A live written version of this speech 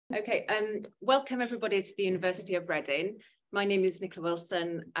Okay, welcome everybody to the University of Reading. My name is Nicola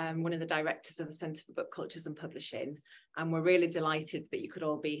Wilson. I'm one of the directors of the Centre for Book Cultures and Publishing, and we're really delighted that you could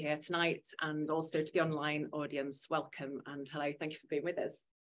all be here tonight, and also to the online audience, welcome and hello, thank you for being with us.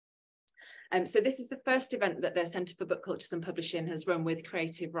 So this is the first event that the Centre for Book Cultures and Publishing has run with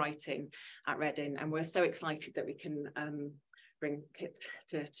creative writing at Reading, and we're so excited that we can bring Kit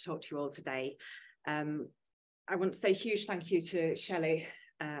to talk to you all today. I want to say a huge thank you to Shelley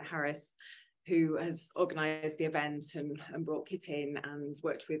Harris, who has organised the event and brought Kit in and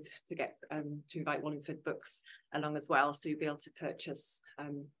worked with to get to invite Wallingford Books along as well, so you'll be able to purchase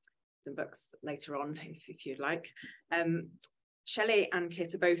some books later on if you'd like. Shelley and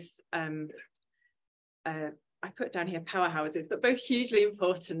Kit are both I put down here powerhouses, but both hugely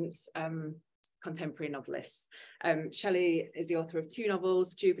important contemporary novelists. Shelley is the author of 2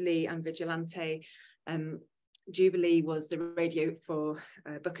 novels, Jubilee and Vigilante. Jubilee was the radio for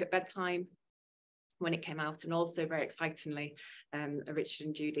Book at Bedtime when it came out, and also very excitingly a Richard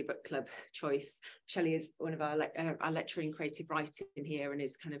and Judy Book Club choice. Shelley is one of our lecturer in creative writing here and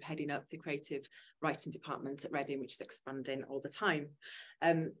is kind of heading up the creative writing department at Reading, which is expanding all the time.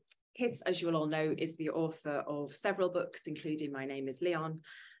 Kit, as you will all know, is the author of several books, including My Name is Leon,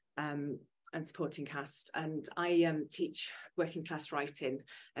 and supporting cast, and I teach working class writing.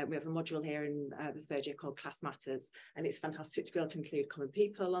 We have a module here in the 3rd year called Class Matters, and it's fantastic to be able to include common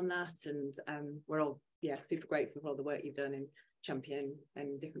people on that, and we're all super grateful for all the work you've done in championing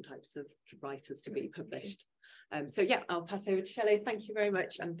and different types of writers to be published. So yeah, I'll pass over to Shelley. Thank you very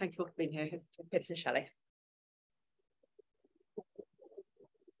much, and thank you all for being here. Kit and Shelley.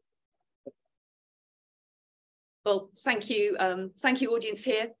 Well, thank you audience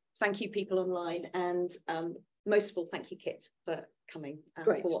here. Thank you, people online, and most of all, thank you, Kit, for coming.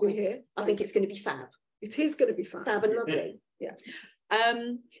 Great to be here. I think it's going to be fab. It is going to be fab. Fab and lovely. Yeah.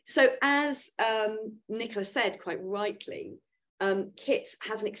 So as Nicola said quite rightly, Kit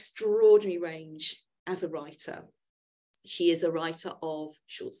has an extraordinary range as a writer. She is a writer of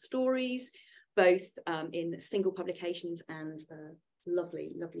short stories, both in single publications and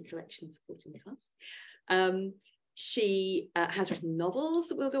lovely collections supporting cast. She has written novels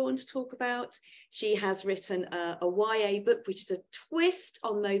that we'll go on to talk about. She has written a YA book, which is a twist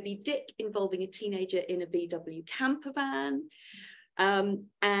on Moby Dick, involving a teenager in a VW camper van.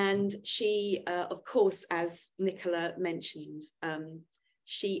 And she, of course, as Nicola mentions,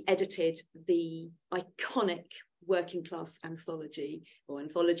 she edited the iconic working class anthology, or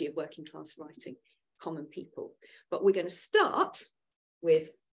anthology of working class writing, Common People. But we're going to start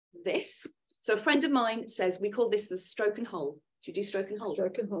with this. So a friend of mine says we call this the stroke and hold. Do you do stroke and hold?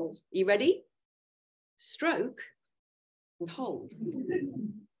 Stroke and hold. Are you ready? Stroke and hold.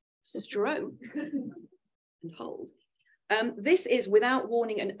 Stroke and hold. This is, without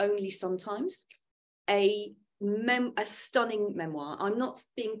warning and only sometimes, a stunning memoir. I'm not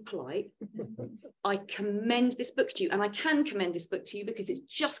being polite. I commend this book to you, and I can commend this book to you because it's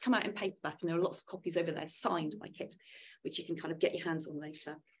just come out in paperback, and there are lots of copies over there signed by Kit, which you can kind of get your hands on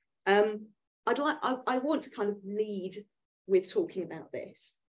later. I want to kind of lead with talking about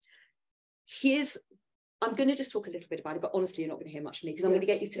this. I'm going to just talk a little bit about it, but honestly, you're not going to hear much from me because I'm going to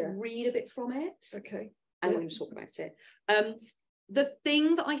get you to read a bit from it. Okay. And we're going to talk about it. The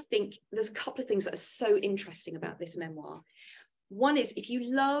thing that I think, there's a couple of things that are so interesting about this memoir. One is, if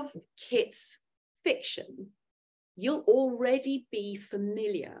you love Kit's fiction, you'll already be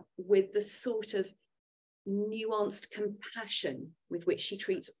familiar with the sort of nuanced compassion with which she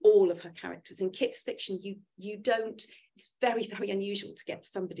treats all of her characters. In Kit's fiction, you don't, it's very, very unusual to get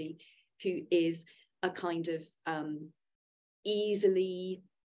somebody who is a kind of easily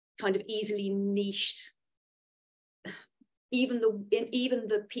niched. Even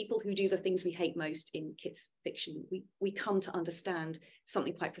the people who do the things we hate most in Kit's fiction, we come to understand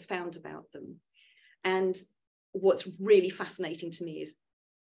something quite profound about them. And what's really fascinating to me is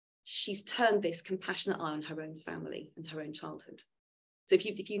she's turned this compassionate eye on her own family and her own childhood. So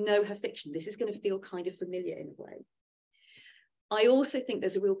if you know her fiction, this is going to feel kind of familiar in a way. I also think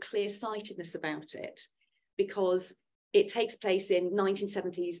there's a real clear-sightedness about it, because it takes place in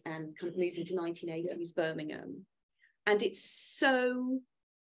 1970s and kind of moves into 1980s Birmingham. And it's so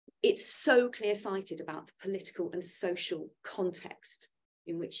clear-sighted about the political and social context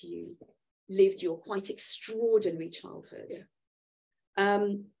in which you lived your quite extraordinary childhood. Yeah.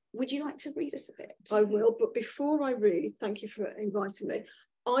 Would you like to read us a bit? I will, but before I read, thank you for inviting me.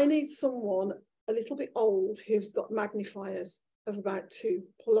 I need someone a little bit old who's got magnifiers of about 2,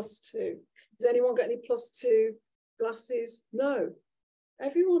 +2. Does anyone got any +2 glasses? No.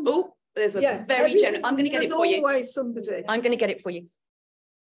 Everyone? Oh, there's a very generous. I'm going to get it for you. There's always somebody. I'm going to get it for you.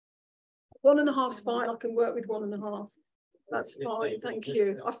 1.5's fine. I can work with 1.5. That's fine. Thank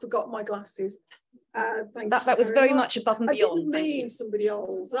you. I forgot my glasses. That was very much above and beyond. I didn't mean somebody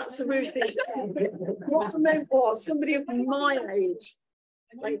old. That's a rude thing. What I meant was somebody of my age.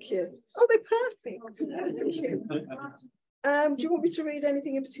 Thank you. Oh, they're perfect. Thank you. Do you want me to read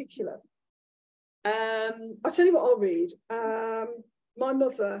anything in particular? I'll tell you what I'll read. My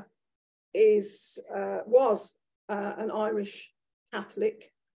mother was an Irish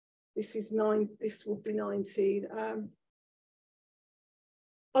Catholic. This would be 19.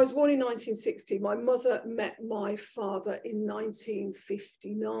 I was born in 1960. My mother met my father in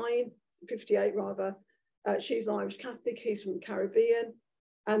 1958 rather. She's an Irish Catholic, he's from the Caribbean.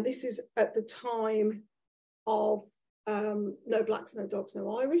 And this is at the time of no blacks, no dogs,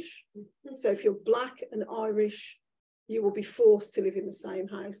 no Irish. So if you're black and Irish, you will be forced to live in the same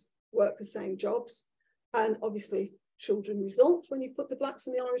house, work the same jobs. And obviously children result when you put the blacks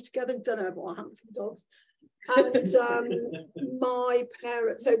and the Irish together. Don't know what happened to the dogs. And my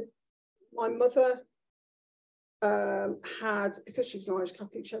parents, so my mother had, because she was an Irish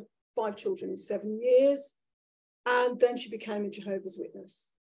Catholic, she had 5 children in 7 years. And then she became a Jehovah's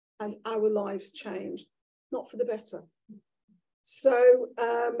Witness. And our lives changed, not for the better. So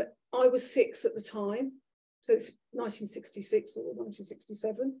I was 6 at the time. So it's 1966 or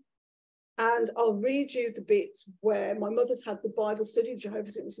 1967. And I'll read you the bit where my mother's had the Bible study, the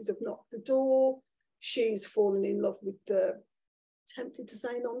Jehovah's Witnesses have knocked the door. She's fallen in love with tempted to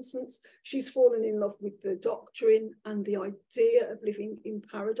say nonsense, she's fallen in love with the doctrine and the idea of living in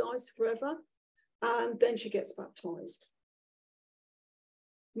paradise forever. And then she gets baptized.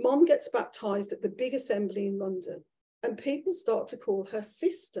 Mom gets baptized at the big assembly in London, and people start to call her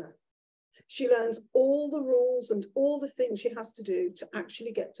sister. She learns all the rules and all the things she has to do to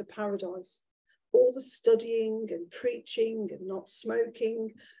actually get to paradise. All the studying and preaching and not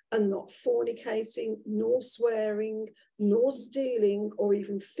smoking and not fornicating, nor swearing, nor stealing, or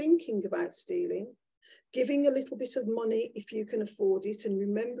even thinking about stealing, giving a little bit of money if you can afford it, and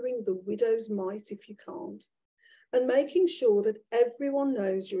remembering the widow's mite if you can't, and making sure that everyone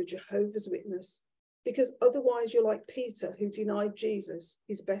knows you're a Jehovah's Witness, because otherwise you're like Peter, who denied Jesus,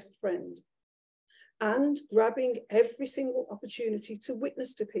 his best friend, and grabbing every single opportunity to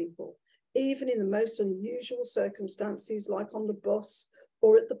witness to people, even in the most unusual circumstances, like on the bus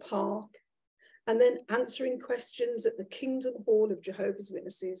or at the park, and then answering questions at the Kingdom Hall of Jehovah's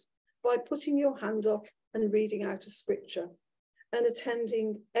Witnesses by putting your hand up and reading out a scripture, and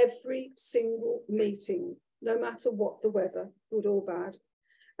attending every single meeting, no matter what the weather, good or bad,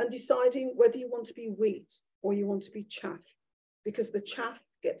 and deciding whether you want to be wheat or you want to be chaff, because the chaff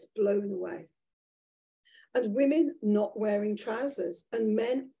gets blown away. And women not wearing trousers, and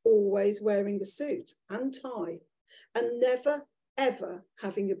men always wearing a suit and tie, and never, ever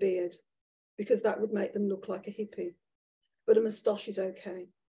having a beard, because that would make them look like a hippie. But a moustache is okay.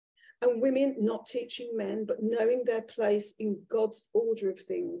 And women not teaching men, but knowing their place in God's order of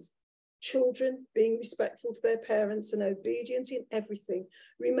things. Children being respectful to their parents and obedient in everything,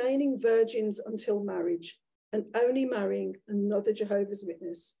 remaining virgins until marriage, and only marrying another Jehovah's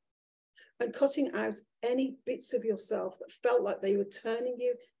Witness. And cutting out any bits of yourself that felt like they were turning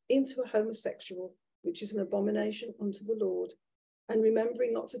you into a homosexual, which is an abomination unto the Lord, and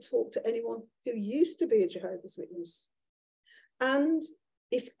remembering not to talk to anyone who used to be a Jehovah's Witness. And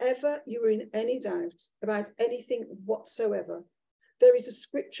if ever you were in any doubt about anything whatsoever, there is a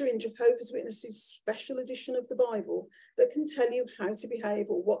scripture in Jehovah's Witnesses' special edition of the Bible that can tell you how to behave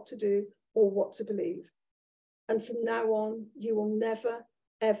or what to do or what to believe. And from now on, you will never,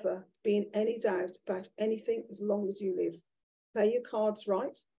 ever be in any doubt about anything as long as you live. Play your cards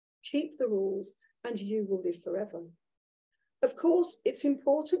right, keep the rules, and you will live forever. Of course, it's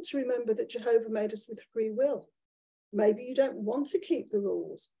important to remember that Jehovah made us with free will. Maybe you don't want to keep the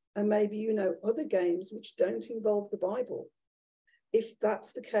rules, and maybe you know other games which don't involve the Bible. If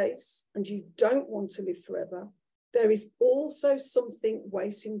that's the case, and you don't want to live forever, there is also something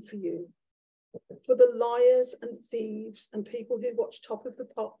waiting for you. For the liars and thieves and people who watch Top of the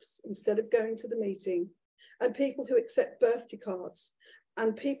Pops instead of going to the meeting, and people who accept birthday cards,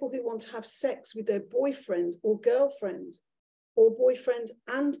 and people who want to have sex with their boyfriend or boyfriend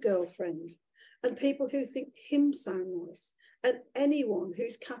and girlfriend, and people who think hymns sound nice, and anyone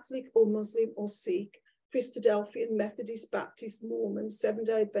who's Catholic or Muslim or Sikh, Christadelphian, Methodist, Baptist, Mormon,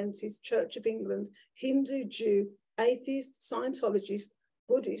 Seventh-day Adventist, Church of England, Hindu, Jew, atheist, Scientologist,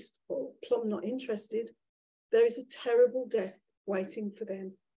 Buddhist, or plumb not interested, there is a terrible death waiting for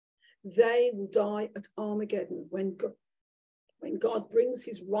them. They will die at Armageddon when God brings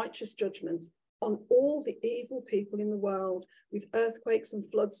his righteous judgment on all the evil people in the world, with earthquakes and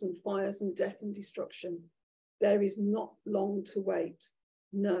floods and fires and death and destruction. There is not long to wait.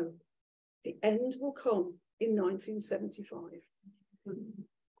 No, the end will come in 1975.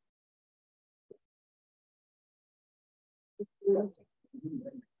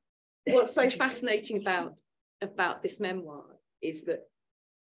 What's so fascinating about this memoir is that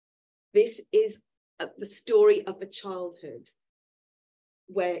this is the story of a childhood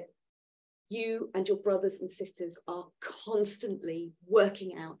where you and your brothers and sisters are constantly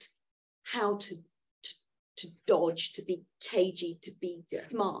working out how to dodge, to be cagey, to be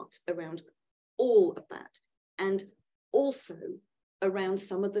smart around all of that, and also around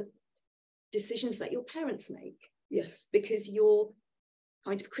some of the decisions that your parents make. Yes. Because your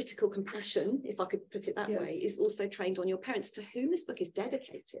kind of critical compassion, if I could put it that way, is also trained on your parents, to whom this book is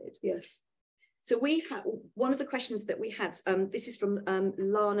dedicated. Yes. So we had one of the questions that we had. This is from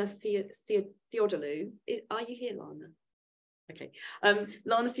Lana Theodolou. Are you here, Lana? Okay.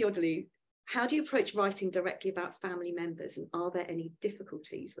 Lana Theodolou. How do you approach writing directly about family members, and are there any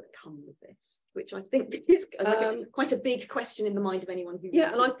difficulties that come with this? Which I think is quite a big question in the mind of anyone who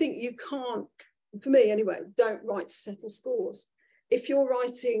reads and I think you can't, for me anyway, don't write to settle scores. If you're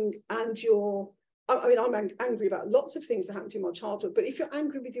writing and I mean, I'm angry about lots of things that happened in my childhood, but if you're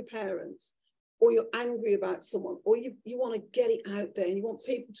angry with your parents, or you're angry about someone, or you want to get it out there and you want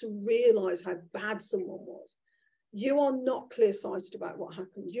people to realise how bad someone was, you are not clear-sighted about what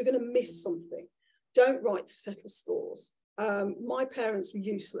happened. You're going to miss something. Don't write to settle scores. My parents were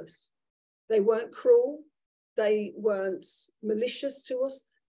useless. They weren't cruel. They weren't malicious to us.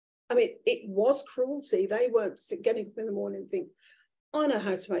 I mean, it was cruelty. They weren't getting up in the morning and think, I know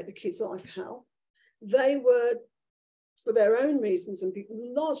how to make the kids' life hell. They were, for their own reasons, and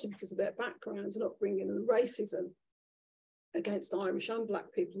largely because of their backgrounds and upbringing and racism against Irish and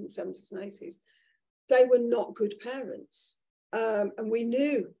Black people in the 70s and 80s, they were not good parents. And we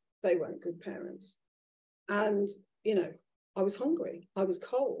knew they weren't good parents. And, you know, I was hungry, I was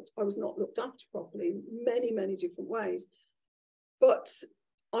cold, I was not looked after properly in many, many different ways. But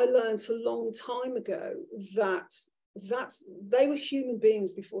I learned a long time ago that they were human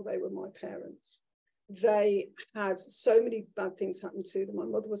beings before they were my parents. They had so many bad things happen to them. My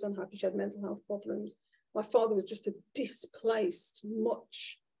mother was unhappy, she had mental health problems. My father was just a displaced,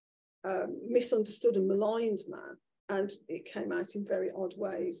 much misunderstood and maligned man, and it came out in very odd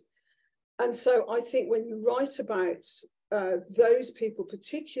ways. And so I think when you write about those people,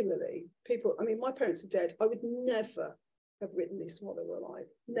 particularly people, I mean, my parents are dead. I would never have written this while they were alive.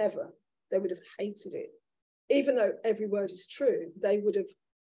 Never. They would have hated it. Even though every word is true, they would have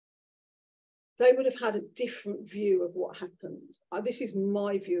had a different view of what happened. This is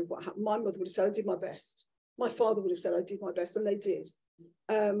my view of what happened. My mother would have said, I did my best. My father would have said, I did my best, and they did.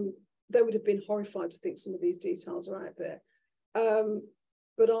 They would have been horrified to think some of these details are out there.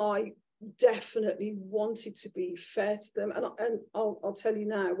 But I definitely wanted to be fair to them. And I'll tell you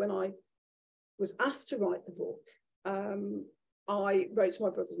now, when I was asked to write the book, I wrote to my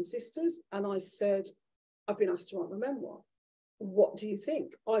brothers and sisters and I said, I've been asked to write my memoir. What do you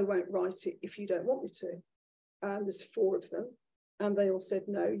think? I won't write it if you don't want me to. And there's 4 of them. And they all said,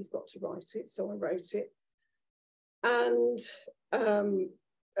 no, you've got to write it. So I wrote it. And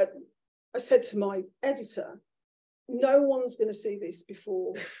I said to my editor, no one's going to see this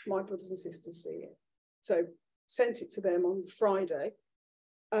before my brothers and sisters see it. So sent it to them on Friday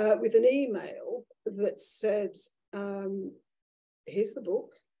with an email that said, here's the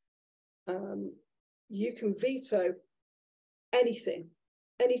book. You can veto anything,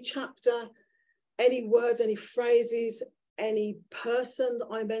 any chapter, any words, any phrases, any person that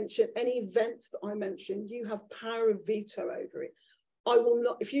I mention, any event that I mention, you have power of veto over it. I will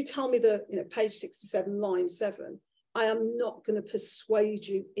not, if you tell me page 67, line 7, I am not going to persuade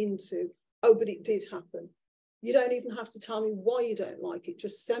you into, oh, but it did happen. You don't even have to tell me why you don't like it.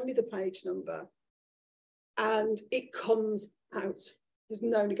 Just send me the page number and it comes out. There's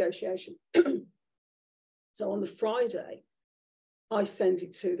no negotiation. So on the Friday, I sent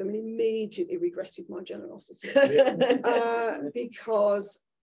it to them and immediately regretted my generosity because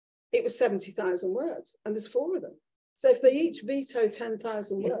it was 70,000 words and there's 4 of them. So if they each veto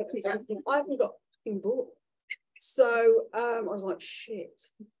 10,000 words, I haven't got a fucking book. So I was like,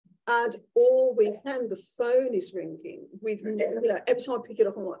 shit. And all weekend, the phone is ringing with, every time I pick it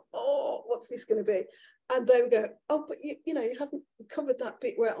up, I'm like, oh, what's this going to be? And they would go, oh, but you haven't covered that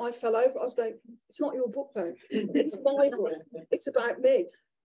bit where I fell over. I was going, it's not your book though. It's my book. It's about me.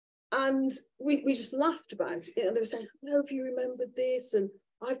 And we just laughed about it. And they were saying, no, have you remembered this? And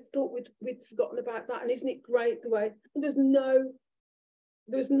I thought we'd forgotten about that. And isn't it great the way? And there's no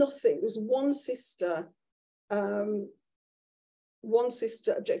there was nothing. There was one sister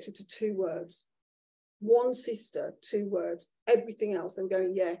objected to 2 words. One sister, 2 words. Everything else, they were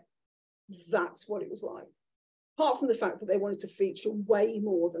going, yeah, that's what it was like. Apart from the fact that they wanted to feature way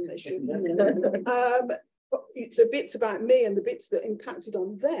more than they should. But the bits about me and the bits that impacted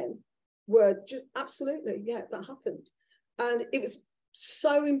on them were just absolutely, yeah, that happened. And it was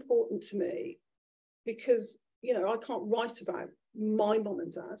so important to me because, you know, I can't write about my mum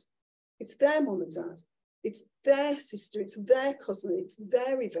and dad. It's their mum and dad. It's their sister. It's their cousin. It's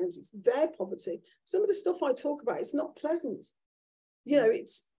their events. It's their poverty. Some of the stuff I talk about, it's not pleasant. You know,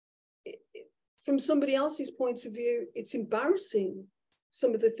 from somebody else's point of view, it's embarrassing.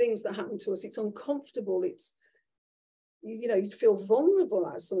 Some of the things that happen to us, it's uncomfortable. It's, you know, you feel vulnerable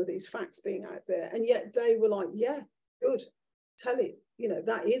at some of these facts being out there. And yet they were like, yeah, good, tell it. You know,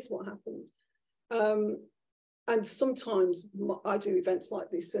 that is what happened. And sometimes I do events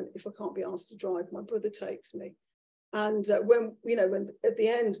like this, and if I can't be asked to drive, my brother takes me. And when at the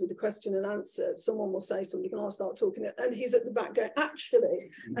end with the question and answer, someone will say something and I'll start talking, and he's at the back going,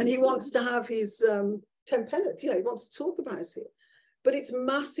 actually, and he wants to have his 10 penneth, you know, he wants to talk about it. But it's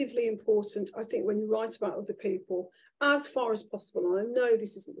massively important, I think, when you write about other people, as far as possible, and I know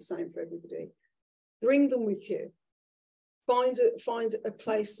this isn't the same for everybody, bring them with you. Find a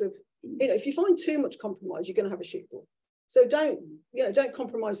place of, you know, if you find too much compromise, you're going to have a shitball. So don't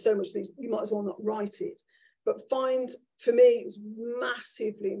compromise so much that you might as well not write it. But for me, it's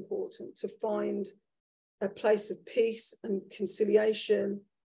massively important to find a place of peace and conciliation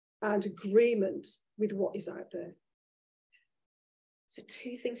and agreement with what is out there. So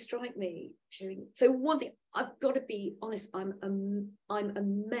 2 things strike me. So one thing, I've got to be honest, I'm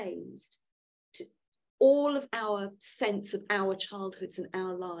amazed. All of our sense of our childhoods and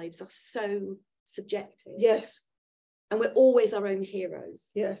our lives are so subjective. Yes. And we're always our own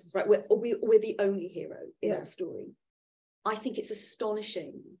heroes. Yes. Right. We're the only hero in our story. I think it's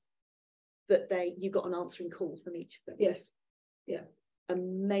astonishing that you got an answering call from each of them. Yes. Yeah.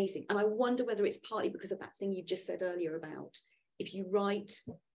 Amazing. And I wonder whether it's partly because of that thing you just said earlier about if you write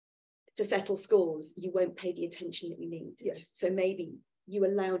to settle scores, you won't pay the attention that you need. Yes. So maybe you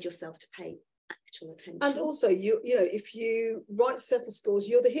allowed yourself to pay actual attention. And also, you know, if you write to settle scores,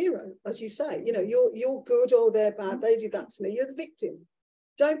 you're the hero, as you say. You know, you're good or they're bad. They did that to me. You're the victim.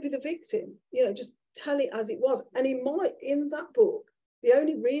 Don't be the victim. You know, just tell it as it was. And in that book, the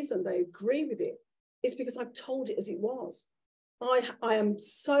only reason they agree with it is because I've told it as it was. I am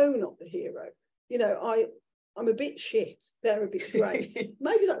so not the hero. You know, I'm a bit shit. They're a bit great.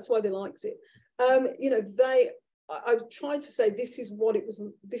 Maybe that's why they liked it. You know, I've tried to say this is what it was.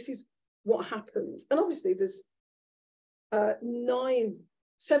 This is what happened. And obviously there's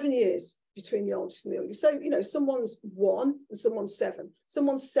 7 years between the oldest and the youngest. So, you know, someone's 1 and someone's 7.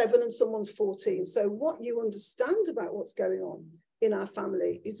 Someone's 7 and someone's 14. So what you understand about what's going on in our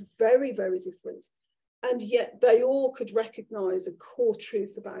family is very, very different. And yet they all could recognise a core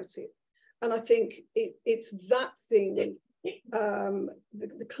truth about it. And I think it's that thing,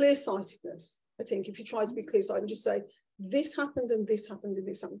 the clear-sightedness. I think if you try to be clear-sighted and just say, this happened and this happened and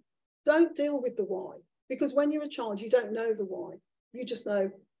this happened. Don't deal with the why, because when you're a child, you don't know the why. You just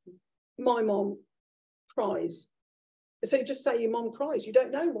know my mom cries. So you just say your mom cries. You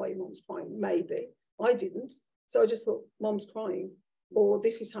don't know why your mom's crying. Maybe I didn't. So I just thought mom's crying, or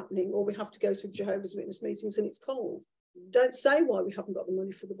this is happening, or we have to go to the Jehovah's Witness meetings and it's cold. Don't say why we haven't got the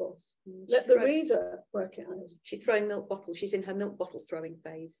money for the bus. Let the reader work it out. She's throwing milk bottles. She's in her milk bottle throwing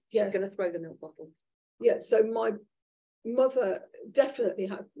phase. Yes. She's going to throw the milk bottles. Yeah, so my mother definitely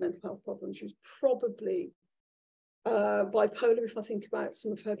had mental health problems. She was probably bipolar, if I think about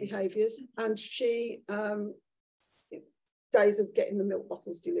some of her behaviours. And she, days of getting the milk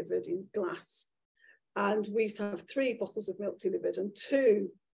bottles delivered in glass. And we used to have 3 bottles of milk delivered, and 2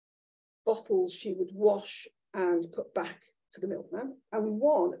 bottles she would wash and put back for the milkman. And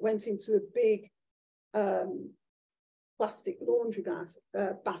 1 went into a big plastic laundry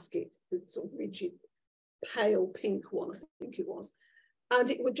basket, the sort of rigid, pale pink one, I think it was. And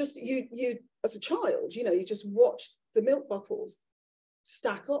it would just, you as a child, you know, you just watched the milk bottles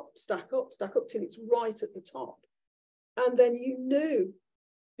stack up till it's right at the top. And then you knew,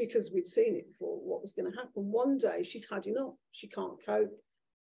 because we'd seen it before, what was going to happen. One day she's had enough. She can't cope.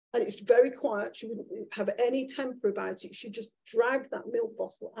 And it's very quiet. She wouldn't have any temper about it. She'd just drag that milk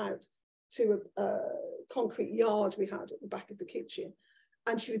bottle out to a concrete yard we had at the back of the kitchen.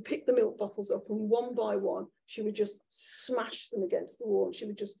 And she would pick the milk bottles up, and one by one, she would just smash them against the wall. And she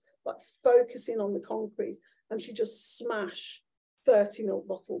would just like focus in on the concrete, and she'd just smash 30 milk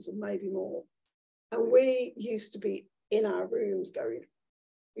bottles and maybe more. And we used to be in our rooms going,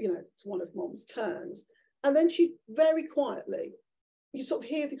 you know, it's one of Mum's turns. And then she very quietly, you sort of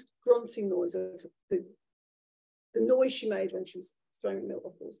hear this grunting noise of the noise she made when she was throwing milk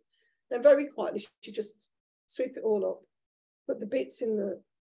bottles. Then very quietly, she just sweep it all up, put the bits in the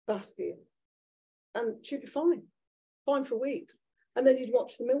basket, and she'd be fine for weeks. And then you'd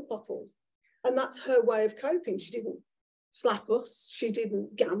watch the milk bottles. And that's her way of coping. She didn't slap us. She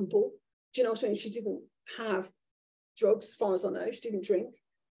didn't gamble. Do you know what I mean? She didn't have drugs, as far as I know. She didn't drink.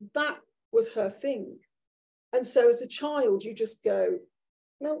 That was her thing. And so as a child, you just go,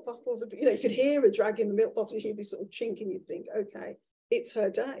 milk bottles, you know, you could hear her dragging the milk bottles, you'd be sort of chinking, you'd think, okay, it's her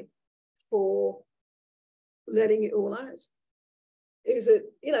day for letting it all out. It was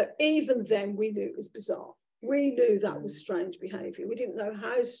you know, even then we knew it was bizarre. We knew that was strange behaviour. We didn't know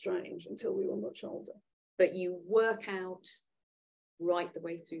how strange until we were much older. But you work out right the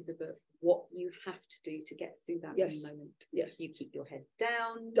way through the book what you have to do to get through that moment. Yes. You keep your head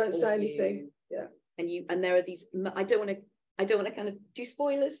down. Don't say anything. Yeah. And there are these, I don't want to kind of do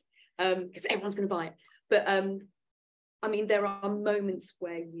spoilers because everyone's going to buy it. But I mean, there are moments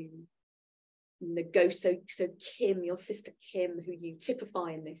where you negotiate. So Kim, your sister Kim, who you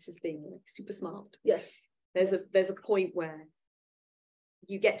typify in this as being like super smart. Yes. There's a point where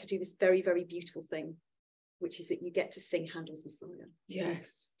you get to do this very, very beautiful thing, which is that you get to sing Handel's Messiah.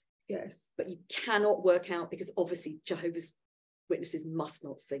 Yes. Yes. But you cannot work out, because obviously Jehovah's Witnesses must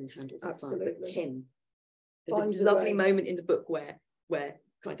not sing Handel's Messiah. But Kim, there's a lovely moment in the book where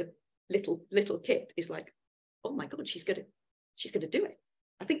kind of little Kit is like, oh my God, she's gonna do it.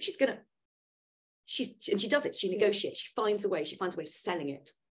 I think and she does it. She negotiates. She finds a way of selling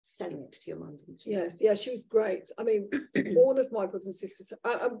it to your mum. Yes, yeah, she was great. I mean, all of my brothers and sisters,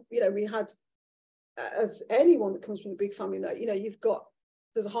 you know, we had, as anyone that comes from a big family, you know,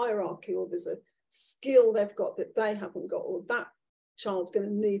 there's a hierarchy, or there's a skill they've got that they haven't got, or that child's going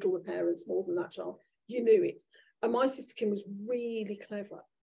to needle the parents more than that child. You knew it. And my sister Kim was really clever,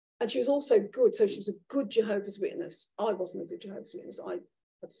 and she was also good. So she was a good Jehovah's Witness. I wasn't a good Jehovah's Witness. I had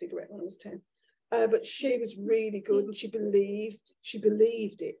a cigarette when I was 10. But she was really good, and she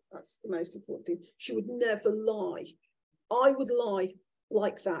believed it. That's the most important thing. She would never lie. I would lie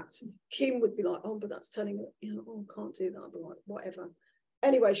like that. Kim would be like, oh, but that's telling her, you know, oh, I can't do that. I'd be like, whatever.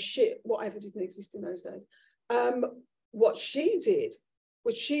 Anyway, whatever didn't exist in those days. What she did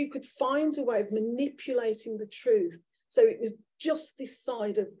was she could find a way of manipulating the truth. So it was just this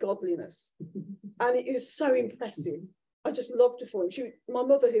side of godliness. And it was so impressive. I just loved her for it. My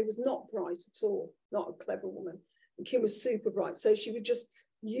mother, who was not bright at all, not a clever woman, and Kim was super bright. So she would just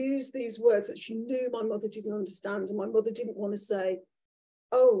use these words that she knew my mother didn't understand. And my mother didn't want to say,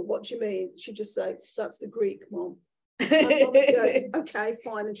 oh, what do you mean? She'd just say, that's the Greek, Mom. And Mum would go, okay,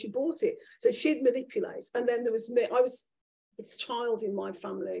 fine. And she bought it. So she'd manipulate. And then there was me. I was a child in my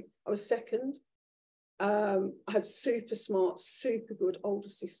family. I was second. I had super smart, super good older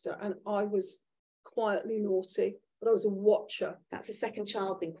sister. And I was quietly naughty. But I was a watcher. That's a second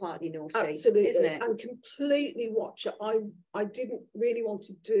child being quietly naughty, absolutely, isn't it? And completely watcher. I didn't really want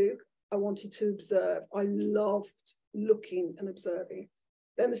to do. I wanted to observe. I loved looking and observing.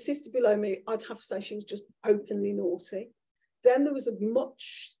 Then the sister below me, I'd have to say she was just openly naughty. Then there was a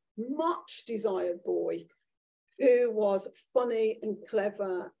much, much desired boy who was funny and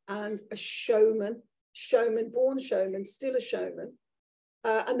clever and a showman, born showman, still a showman.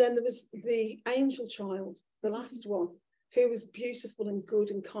 And then there was the angel child, the last one, who was beautiful and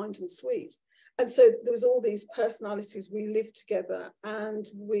good and kind and sweet. And so there was all these personalities. We lived together, and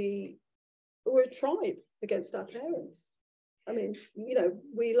we were a tribe against our parents. I mean, you know,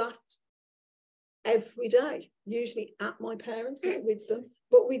 we laughed every day, usually at my parents, not with them.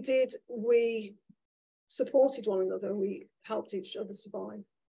 But we supported one another, and we helped each other survive.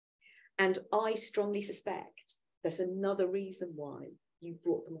 And I strongly suspect that another reason why you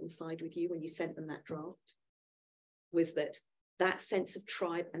brought them on side with you when you sent them that draft was that sense of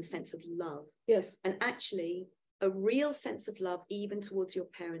tribe and sense of love. Yes. And actually a real sense of love even towards your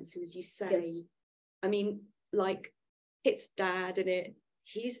parents, who, as you say, yes. I mean, like Kit's dad in it,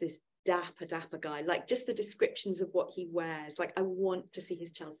 he's this dapper guy, like just the descriptions of what he wears, like I want to see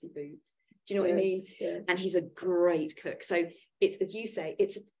his Chelsea boots. Do you know what I mean? Yes. And he's a great cook. So it's, as you say,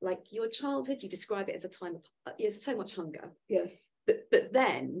 it's like your childhood, you describe it as a time of so much hunger. Yes. But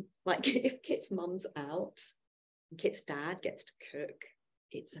then, like, if Kit's mum's out and Kit's dad gets to cook,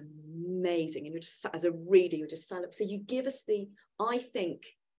 it's amazing. And you're just, as a reader, you're just silent. So you give us I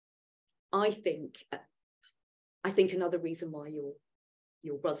think another reason why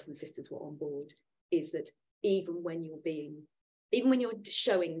your brothers and sisters were on board is that even when you're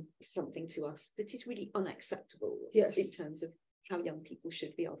showing something to us that is really unacceptable, yes. in terms of how young people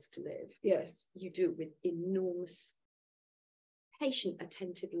should be asked to live. Yes. You do it with enormous, patient,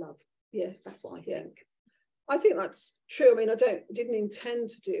 attentive love. Yes. That's what I Yeah. think. I think that's true. I mean, didn't intend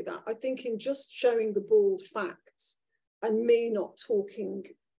to do that. I think in just showing the bald facts and me not talking,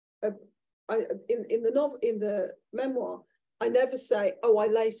 in the memoir, I never say, oh, I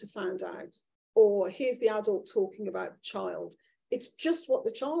later found out, or here's the adult talking about the child. It's just what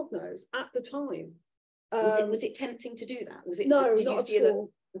the child knows at the time. Was it tempting to do that? Was it? No, did not you feel at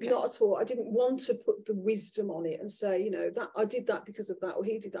all. Okay. Not at all. I didn't want to put the wisdom on it and say, you know, that I did that because of that, or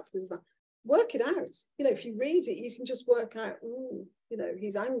he did that because of that. Work it out. You know, if you read it, you can just work out, you know,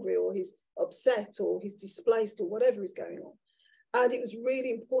 he's angry or he's upset or he's displaced or whatever is going on. And it was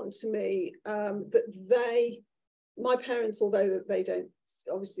really important to me that my parents, although they don't,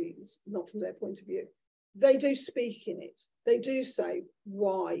 obviously it's not from their point of view, they do speak in it. They do say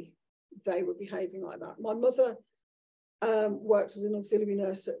why they were behaving like that. My mother worked as an auxiliary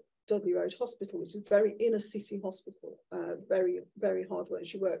nurse at Dudley Road Hospital, which is a very inner city hospital, very, very hard work.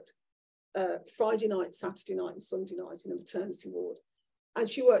 She worked Friday night, Saturday night and Sunday night in a maternity ward. And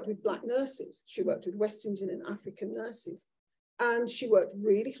she worked with black nurses. She worked with West Indian and African nurses. And she worked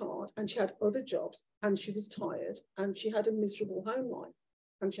really hard and she had other jobs and she was tired and she had a miserable home life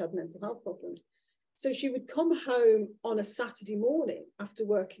and she had mental health problems. So she would come home on a Saturday morning after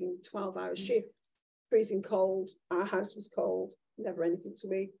working 12-hour shift, freezing cold. Our house was cold, never anything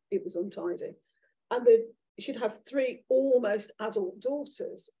to eat. It was untidy. And she'd have 3 almost adult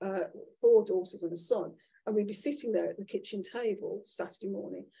daughters, 4 daughters and a son. And we'd be sitting there at the kitchen table Saturday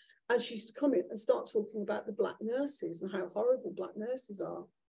morning. And she used to come in and start talking about the black nurses and how horrible black nurses are.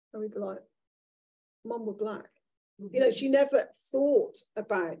 And we'd be like, Mum, we're black. You know, she never thought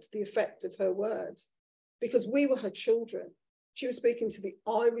about the effect of her words because we were her children. She was speaking to the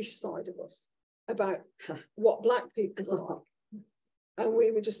Irish side of us about what black people are like. And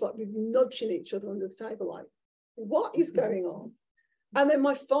we were just like, we were nudging each other under the table like, what is going on? And then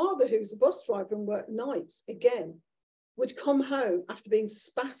my father, who was a bus driver and worked nights again, would come home after being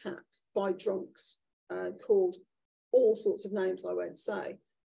spat at by drunks, called all sorts of names I won't say,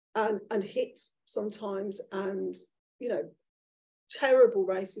 and hit sometimes, and, you know, terrible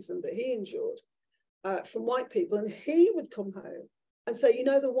racism that he endured from white people. And he would come home and say, you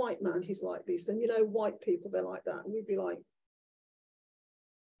know, the white man, he's like this, and, you know, white people, they're like that. And we'd be like,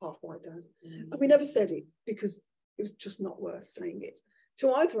 half white, Dad. And we never said it because it was just not worth saying it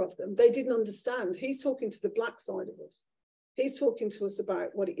to either of them. They didn't understand. He's talking to the black side of us. He's talking to us about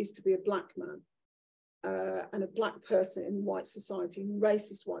what it is to be a black man and a black person in white society,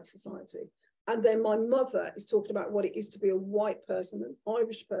 racist white society. And then my mother is talking about what it is to be a white person, an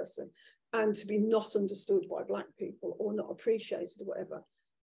Irish person, and to be not understood by black people or not appreciated or whatever.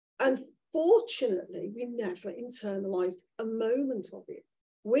 And fortunately, we never internalized a moment of it.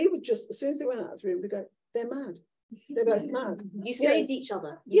 We would just, as soon as they went out of the room, we'd go, they're mad. They're both mad. You saved each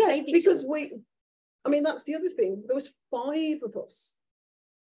other. You saved each because other. I mean, that's the other thing. There was 5 of us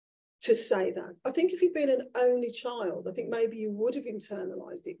to say that. I think if you'd been an only child, I think maybe you would have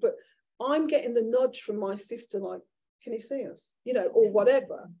internalized it. But I'm getting the nudge from my sister, like, can you see us? You know, or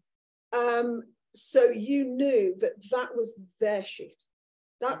whatever. So you knew that that was their shit.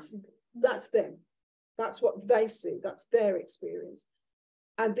 That's them. That's what they see. That's their experience.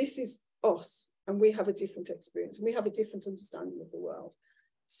 And this is us. And we have a different experience. And we have a different understanding of the world.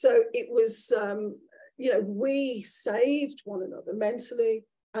 So it was, you know, we saved one another mentally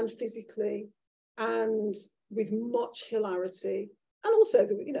and physically and with much hilarity. And also,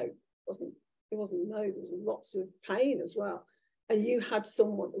 you know, there was lots of pain as well. And you had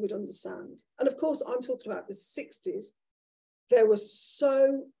someone that would understand. And of course, I'm talking about the 60s. There were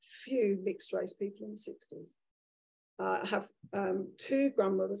so few mixed race people in the 60s. I have 2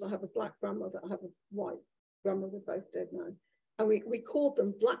 grandmothers. I have a black grandmother. I have a white grandmother, both dead now. And we called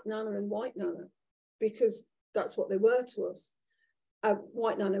them Black Nana and White Nana because that's what they were to us.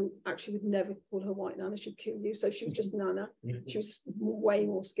 White Nana actually would never call her White Nana. She'd kill you. So she was just Nana. She was way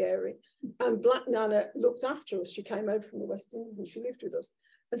more scary. And Black Nana looked after us. She came over from the West Indies and she lived with us.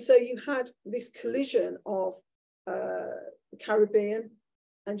 And so you had this collision of Caribbean,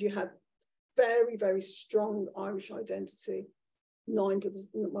 and you had very, very strong Irish identity. 9 brothers.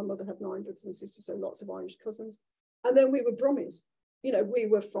 My mother had 9 brothers and sisters, so lots of Irish cousins. And then we were Brummies. You know, we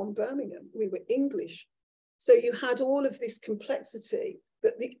were from Birmingham. We were English. So you had all of this complexity,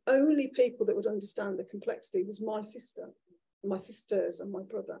 that the only people that would understand the complexity was my sister, my sisters and my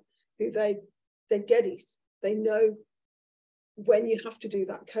brother, who they get it. They know when you have to do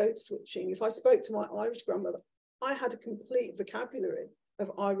that code switching. If I spoke to my Irish grandmother, I had a complete vocabulary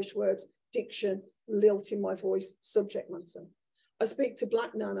of Irish words, diction, lilt in my voice, subject matter. I speak to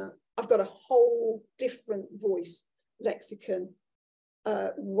Black Nana, I've got a whole different voice, lexicon,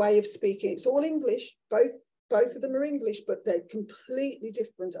 way of speaking. It's all English, both of them are English, but they're completely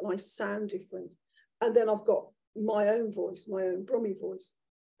different and I sound different. And then I've got my own voice, my own Brummie voice.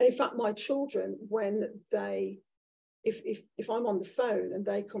 And in fact, my children, when they, if I'm on the phone and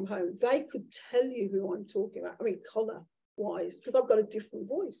they come home, they could tell you who I'm talking about. I mean, colour wise, because I've got a different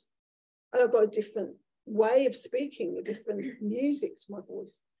voice and I've got a different way of speaking, a different music to my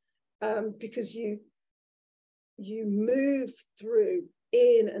voice, because you move through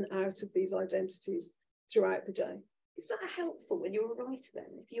in and out of these identities throughout the day. Is that helpful when you're a writer then?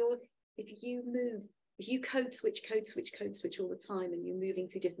 If you code switch all the time and you're moving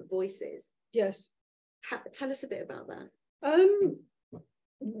through different voices? Yes. Tell us a bit about that.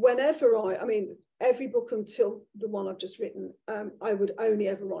 Whenever I mean, every book until the one I've just written, I would only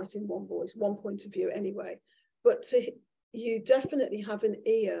ever write in one voice, one point of view anyway. But you definitely have an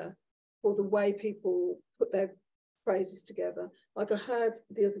ear for the way people put their phrases together. Like I heard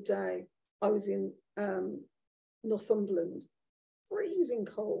the other day, I was in Northumberland, freezing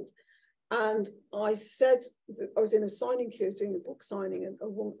cold. And I said, I was in a signing queue, I was doing a book signing, and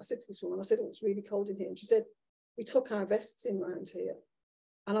I said to this woman, I said, oh, it's really cold in here. And she said, we tuck our vests in around here.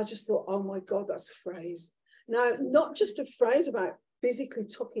 And I just thought, oh my God, that's a phrase. Now, not just a phrase about physically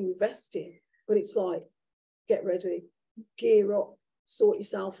tucking your vest in, but it's like, get ready, gear up, sort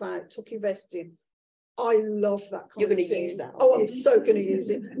yourself out, tuck your vest in. I love that kind of thing. You're going to use that. Oh, I'm so going to use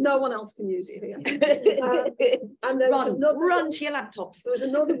it. No one else can use it here. And there run to your laptops. There was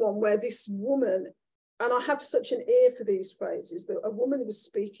another one where this woman, and I have such an ear for these phrases, that a woman was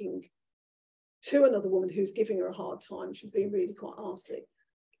speaking to another woman who's giving her a hard time. She's being really quite arsey.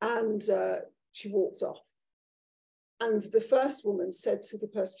 And she walked off. And the first woman said to the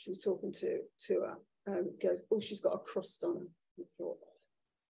person she was talking to her, goes, oh, she's got a crust on her. I thought,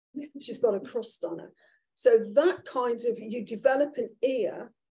 she's got a crust on her. So that kind of, you develop an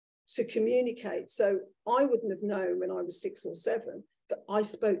ear to communicate. So I wouldn't have known when I was 6 or 7 that I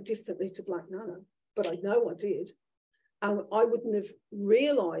spoke differently to Black Nana, but I know I did. And I wouldn't have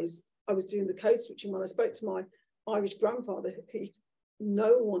realised I was doing the code switching when I spoke to my Irish grandfather, who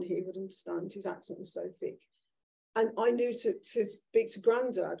no one here would understand. His accent was so thick. And I knew to speak to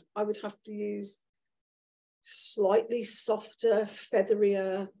Grandad, I would have to use slightly softer,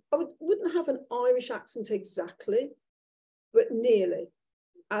 featherier. I wouldn't have an Irish accent exactly, but nearly.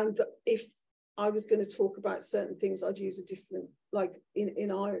 And if I was going to talk about certain things, I'd use a different, like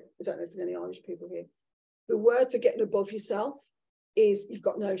in Irish, I don't know if there's any Irish people here. The word for getting above yourself is you've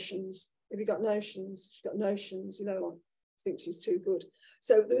got notions. If you've got notions, you've got notions, you know, like, I think she's too good.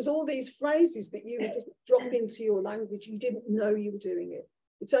 So there's all these phrases that you would just drop into your language. You didn't know you were doing it.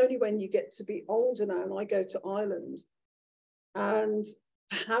 It's only when you get to be older now, and I go to Ireland and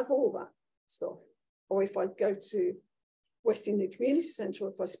have all that stuff, or if I go to West Indian Community Centre, or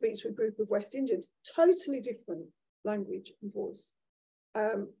if I speak to a group of West Indians, totally different language and voice.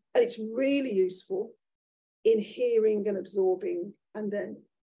 And it's really useful in hearing and absorbing and then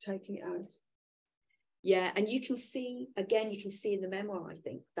taking it out. Yeah, and you can see, again, you can see in the memoir, I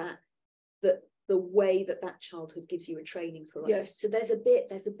think, that the way that childhood gives you a training for life. Yes. So there's a bit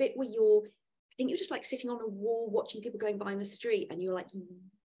where I think you're just like sitting on a wall watching people going by in the street, and you're like,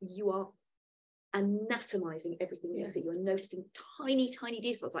 you are anatomizing everything you see. You're noticing tiny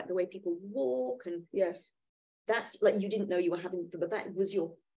details, like the way people walk, and that's like, you didn't know you were having, but that was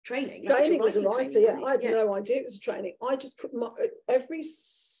your training. Training as a writer, yeah. I had no idea it was training. I just every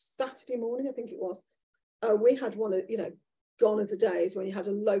Saturday morning, I think it was, we had one of, gone are the days when you had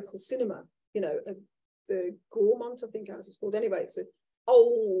a local cinema, the Gourmont, I think as it's called. Anyway, it's an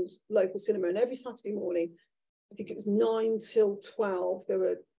old local cinema, and every Saturday morning, I think it was 9 till 12, there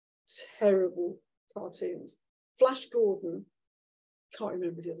were terrible cartoons. Flash Gordon, can't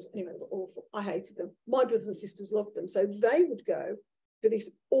remember the others. Anyway, they were awful. I hated them. My brothers and sisters loved them. So they would go for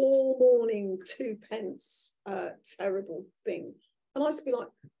this all morning 2p terrible thing. And I used to be like,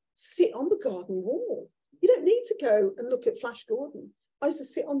 sit on the garden wall. You don't need to go and look at Flash Gordon. I used to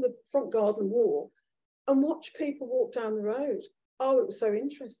sit on the front garden wall and watch people walk down the road. Oh, it was so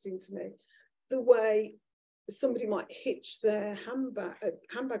interesting to me. The way somebody might hitch their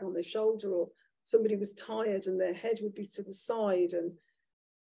handbag on their shoulder, or somebody was tired and their head would be to the side, and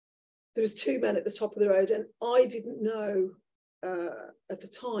there was 2 men at the top of the road, and I didn't know at the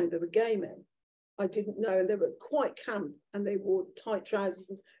time they were gay men. I didn't know, and they were quite camp, and they wore tight trousers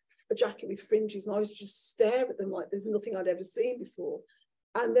and a jacket with fringes, and I was just stare at them like there's nothing I'd ever seen before.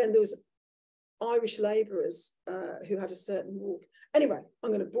 And then there was Irish labourers who had a certain walk. Anyway,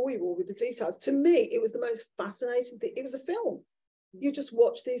 I'm going to bore you all with the details. To me, it was the most fascinating thing. It was a film. You just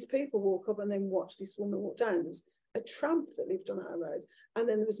watch these people walk up and then watch this woman walk down. There was a tramp that lived on our road, and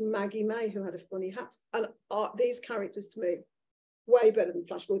then there was Maggie May who had a funny hat. And these characters, to me, way better than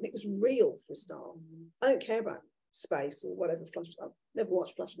Flash Gordon. It was real for a start. I don't care about space or whatever. I've never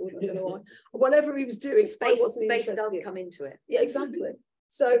watched Flash Gordon, I don't know why. Whatever he was doing, space interested does in. come into it. Yeah, exactly.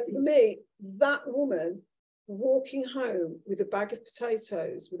 So for me, that woman walking home with a bag of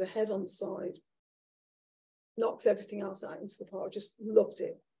potatoes with a head on the side knocks everything else out into the park. Just loved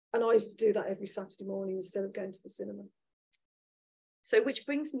it. And I used to do that every Saturday morning instead of going to the cinema. So which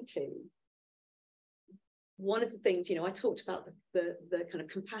brings me to one of the things, you know, I talked about the kind of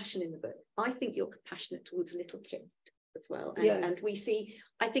compassion in the book. I think you're compassionate towards little Kit as well. And, and we see,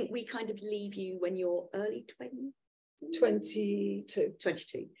 I think we kind of leave you when you're early 20s? 22.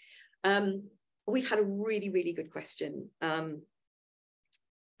 22. We've had a really, really good question.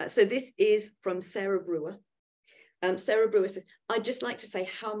 So this is from Sarah Brewer. Sarah Brewer says, I'd just like to say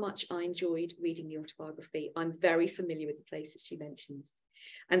how much I enjoyed reading the autobiography. I'm very familiar with the places she mentions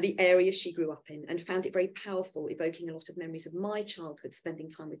and the areas she grew up in, and found it very powerful, evoking a lot of memories of my childhood,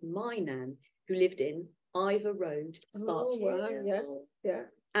 spending time with my nan, who lived in Ivor Road, Spark. Oh, wow, yeah.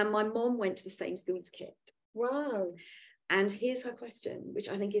 And my mom went to the same school as Kit. Wow. And here's her question, which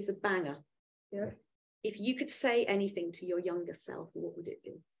I think is a banger. Yeah. If you could say anything to your younger self, what would it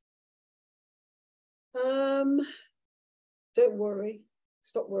be? Don't worry.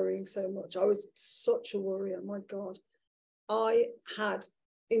 Stop worrying so much. I was such a worrier. My God. I had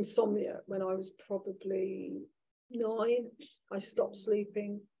insomnia when I was probably 9. I stopped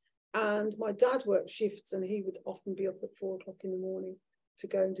sleeping. And my dad worked shifts, and he would often be up at 4 o'clock in the morning to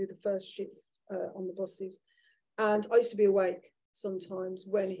go and do the first shift on the buses. And I used to be awake sometimes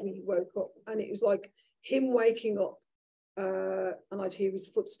when he woke up. And it was like him waking up, and I'd hear his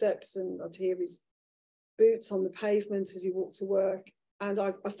footsteps and I'd hear his boots on the pavement as he walked to work, and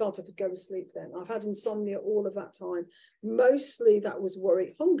I felt I could go to sleep then. I've had insomnia all of that time. Mostly that was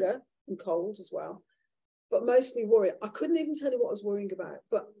worry, hunger and cold as well, but mostly worry. I couldn't even tell you what I was worrying about,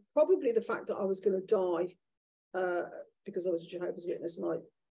 but probably the fact that I was going to die because I was a Jehovah's Witness, and I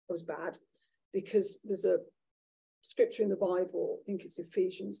was bad, because there's a scripture in the Bible, I think it's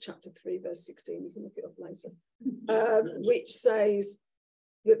Ephesians chapter 3 verse 16, you can look it up later, which says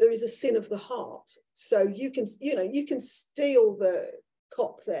that there is a sin of the heart. So you can steal the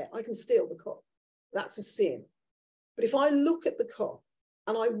cup there. I can steal the cup. That's a sin. But if I look at the cup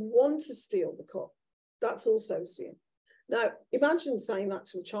and I want to steal the cup, that's also a sin. Now, imagine saying that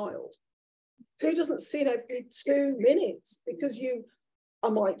to a child who doesn't sin every 2 minutes, because I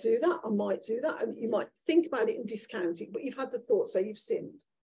might do that, I might do that. And you might think about it and discount it, but you've had the thought, say you've sinned.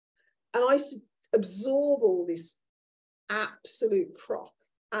 And I used to absorb all this absolute crop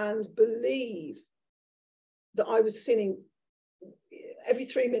and believe that I was sinning every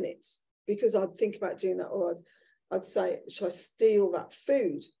 3 minutes, because I'd think about doing that, or I'd say, shall I steal that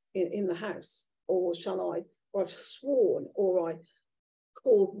food in the house, or or I've sworn, or I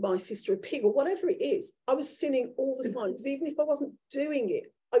called my sister a pig, or whatever it is. I was sinning all the time, because even if I wasn't doing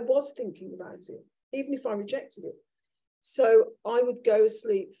it, I was thinking about it, even if I rejected it. So I would go to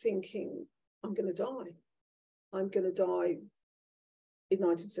sleep thinking, I'm going to die. I'm going to die in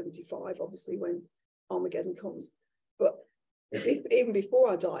 1975, obviously, when Armageddon comes. But even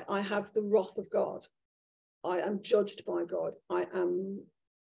before I die, I have the wrath of God. I am judged by God. I am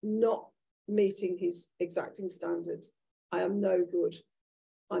not meeting his exacting standards. I am no good.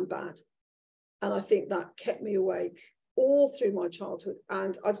 I'm bad. And I think that kept me awake all through my childhood.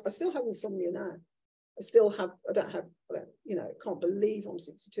 And I still have insomnia now. I can't believe I'm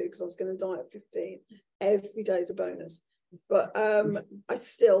 62, because I was going to die at 15. Every day is a bonus. But I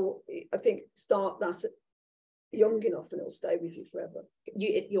think start that young enough and it'll stay with you forever.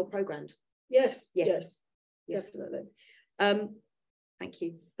 You're programmed. Yes. Definitely. Thank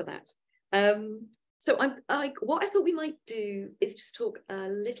you for that. So what I thought we might do is just talk a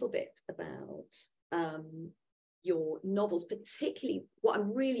little bit about your novels, particularly what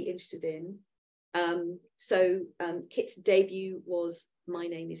I'm really interested in. Kit's debut was My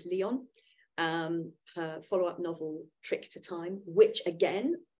Name is Leon. Her follow-up novel, Trick to Time, which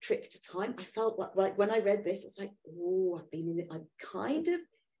again, Trick to Time, I felt like when I read this, it's like, oh, I've been in it.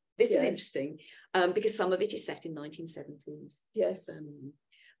 This is interesting, because some of it is set in 1970s. Yes.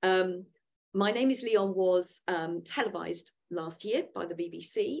 My Name is Leon was televised last year by the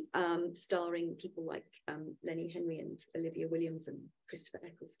BBC, starring people like Lenny Henry and Olivia Williams and Christopher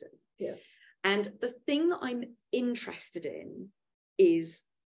Eccleston. Yeah. And the thing that I'm interested in is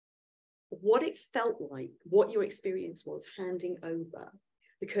what it felt like, what your experience was handing over,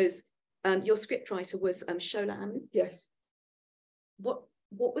 because your scriptwriter was Shola Amin. Yes.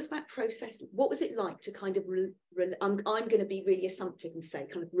 what was that process? What was it like to kind of, I'm going to be really assumptive and say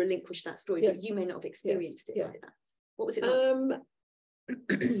kind of relinquish that story, Yes. but you may not have experienced it Yeah. like that. What was it like?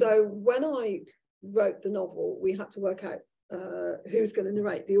 So when I wrote the novel, we had to work out who's going to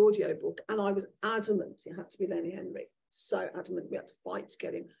narrate the audiobook, and I was adamant it had to be Lenny Henry. So adamant, we had to fight to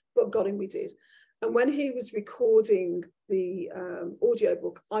get him, but got him, we did. And when he was recording the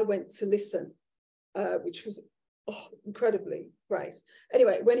audiobook, I went to listen, which was incredibly great.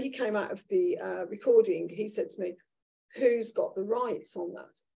 Anyway, when he came out of the recording, he said to me, who's got the rights on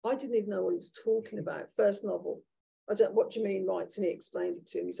that? I didn't even know what he was talking about. First novel. What do you mean rights? And he explained it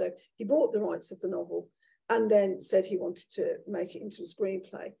to me. So he bought the rights of the novel and then said he wanted to make it into a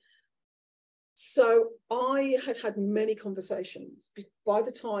screenplay. So I had many conversations. By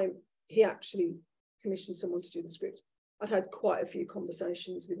the time he actually commissioned someone to do the script, I'd had quite a few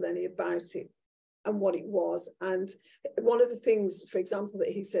conversations with Lenny about it and what it was. And one of the things, for example, that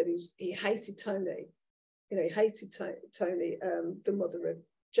he said is he hated Tony. You know, he hated Tony, the mother of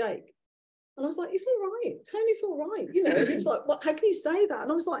Jake. And I was like, he's all right. Tony's all right. You know, and he was like, what? How can you say that?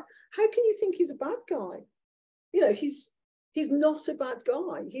 And I was like, how can you think he's a bad guy? You know, he's not a bad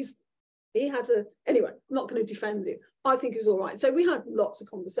guy. Anyway, I'm not going to defend him. I think he was all right. So we had lots of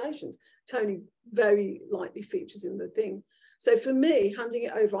conversations. Tony very lightly features in the thing. So for me, handing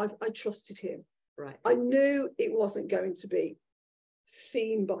it over, I trusted him. Right. I knew it wasn't going to be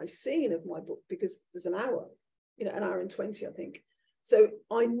scene by scene of my book because there's an hour, you know, an hour and 20, I think. So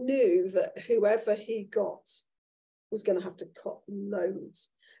I knew that whoever he got was going to have to cut loads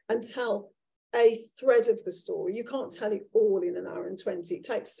and tell a thread of the story. You can't tell it all in an hour and 20. It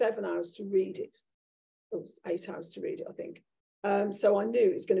takes 7 hours to read it. Or 8 hours to read it, I think. So I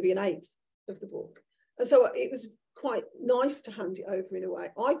knew it was going to be an eighth of the book. And so it was quite nice to hand it over in a way.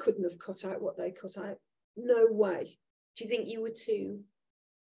 I couldn't have cut out what they cut out. No way. Do you think you were too?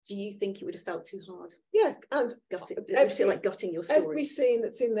 Do you think it would have felt too hard? Yeah, and it would feel like gutting your story. Every scene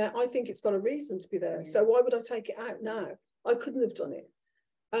that's in there, I think it's got a reason to be there. Yeah. So why would I take it out now? I couldn't have done it.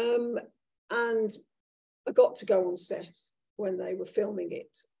 And I got to go on set when they were filming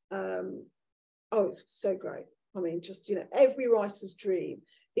it. It's so great. I mean, just, you know, every writer's dream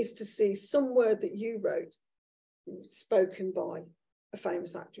is to see some word that you wrote spoken by a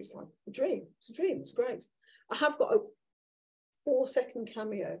famous actor. It's like a dream. It's a dream. It's great. I have got a 4-second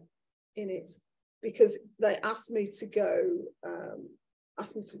cameo in it because they asked me to go,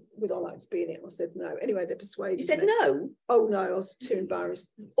 would I like to be in it? And I said no. Anyway, they persuaded me. You said no? Oh no, I was too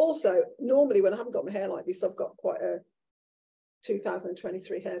embarrassed. Also, normally when I haven't got my hair like this, I've got quite a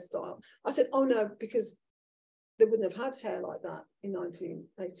 2023 hairstyle. I said, oh no, because they wouldn't have had hair like that in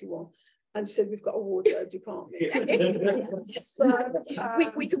 1981. And she said, we've got a wardrobe department. So,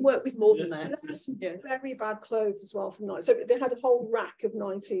 we can work with more than that. Some very bad clothes as well from night. So they had a whole rack of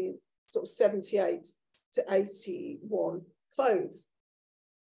 1978 to 81 clothes.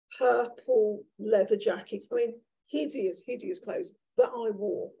 Purple leather jackets. I mean, hideous clothes that I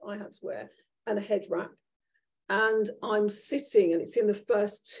wore, I had to wear, and a head wrap. And I'm sitting, and it's in the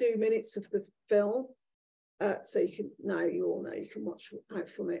first 2 minutes of the film. So you all know, you can watch out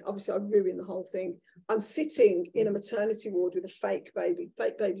for me. Obviously, I ruined the whole thing. I'm sitting in a maternity ward with a fake baby.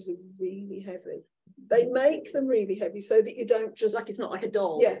 Fake babies are really heavy. They make them really heavy so that you don't just... Like it's not like a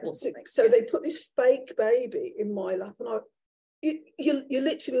doll. Yeah, so they put this fake baby in my lap, and you're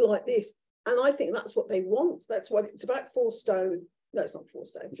literally like this. And I think that's what they want. That's why it's about 4 stone. No, it's not 4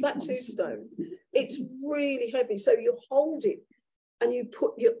 stone. It's about 2 stone. It's really heavy. So you hold it and you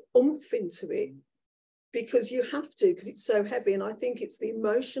put your oomph into it because you have to, because it's so heavy. And I think it's the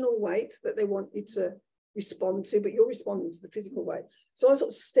emotional weight that they want you to respond to, but you're responding to the physical weight. So I was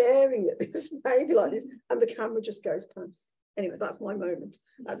sort of staring at this baby like this, and the camera just goes past. Anyway, that's my moment.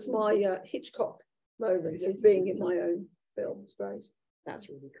 That's my Hitchcock moment of being in my own film. It's great. That's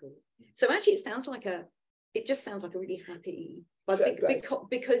really cool. So actually, it just sounds like a really happy,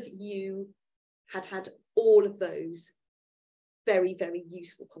 because you had all of those very, very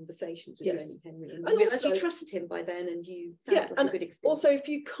useful conversations with Lenny Henry, and you realised you trusted him by then, and you sounded like a good experience. Also, if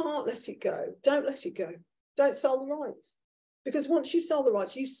you can't let it go, don't let it go. Don't sell the rights, because once you sell the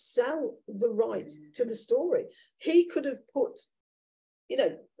rights, you sell the right to the story. He could have put,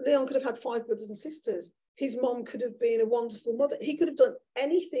 Leon could have had 5 brothers and sisters. His mom could have been a wonderful mother. He could have done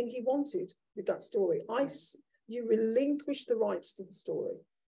anything he wanted with that story. You relinquish the rights to the story.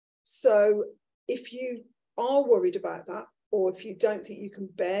 So if you are worried about that, or if you don't think you can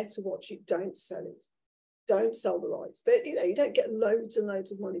bear to watch it, don't sell it. Don't sell the rights. You don't get loads and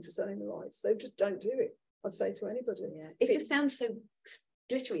loads of money for selling the rights. So just don't do it. I'd say to anybody. Yeah. It just sounds so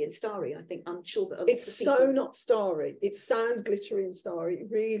glittery and starry. I think, I'm sure that it's so not starry. It sounds glittery and starry. It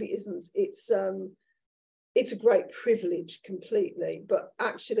really isn't. It's a great privilege completely, but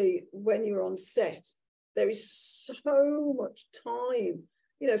actually when you're on set, there is so much time,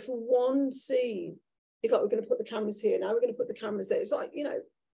 you know, for one scene. It's like, we're going to put the cameras here, now we're going to put the cameras there. It's like, you know,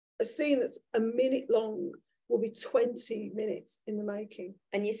 a scene that's a minute long will be 20 minutes in the making.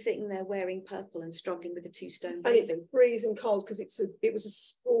 And you're sitting there wearing purple and struggling with a 2-stone baby. And it's freezing cold because it was a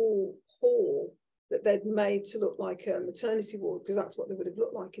school hall that they'd made to look like a maternity ward, because that's what they would have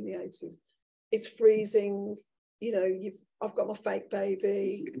looked like in the 80s. It's freezing, you know, I've got my fake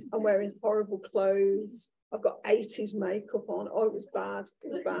baby, I'm wearing horrible clothes, I've got 80s makeup on. Oh, it was bad.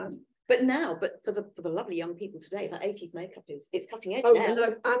 It was bad. But for the lovely young people today, that 80s makeup it's cutting edge now.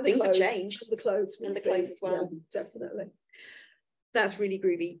 No, and things have changed. And the clothes. And the clothes as well. Yeah, definitely. That's really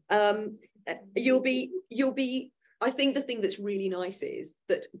groovy. You'll be. I think the thing that's really nice is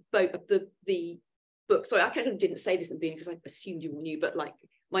that both of the books. Sorry, I kind of didn't say this in the beginning because I assumed you all knew. But like,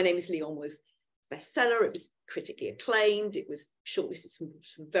 My Name is Leon was bestseller. It was critically acclaimed. It was shortlisted some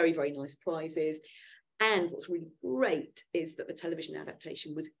very, very nice prizes. And what's really great is that the television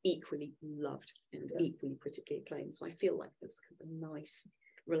adaptation was equally loved and equally critically acclaimed. So I feel like there was kind of a nice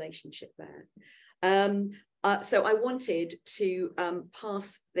relationship there. So I wanted to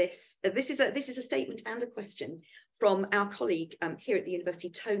pass this. This is a statement and a question from our colleague here at the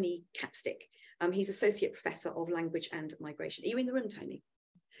university, Tony Capstick. He's Associate Professor of Language and Migration. Are you in the room, Tony?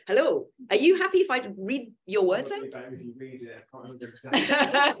 Hello. Are you happy if I read your words out? If you read it, I can't remember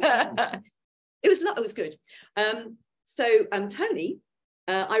exactly. It was good. Tony,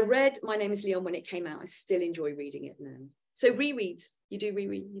 I read My Name is Leon when it came out. I still enjoy reading it now. So rereads, you do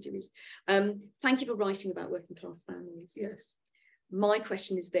reread. Thank you for writing about working class families. Yes. My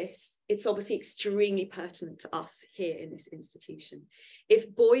question is this. It's obviously extremely pertinent to us here in this institution.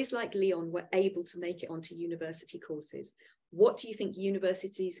 If boys like Leon were able to make it onto university courses, what do you think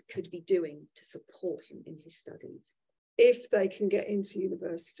universities could be doing to support him in his studies? If they can get into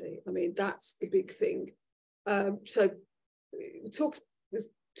university, I mean, that's the big thing. So there's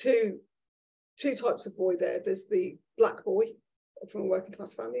two types of boy there. There's the black boy from a working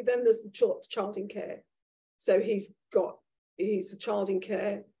class family, then there's the child in care. So he's a child in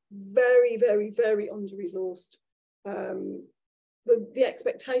care, very, very, very under-resourced. The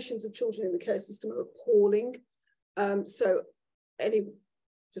expectations of children in the care system are appalling.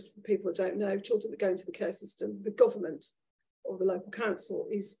 Just for people that don't know, children that go into the care system, the government or the local council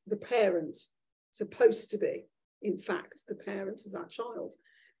is the parent, supposed to be, in fact, the parent of that child,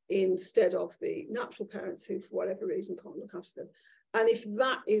 instead of the natural parents who, for whatever reason, can't look after them. And if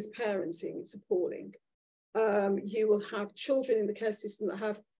that is parenting, it's appalling. You will have children in the care system that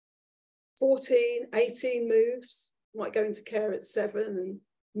have 14, 18 moves, might go into care at 7 and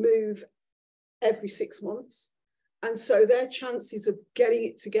move every 6 months. And so their chances of getting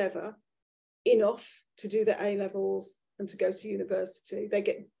it together enough to do their A-levels and to go to university,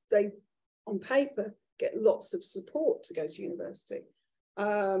 they on paper get lots of support to go to university.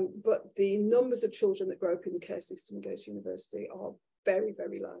 But the numbers of children that grow up in the care system and go to university are very,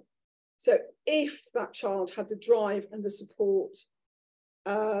 very low. So if that child had the drive and the support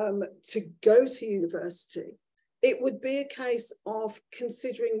to go to university, it would be a case of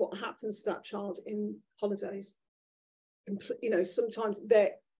considering what happens to that child in holidays. You know, sometimes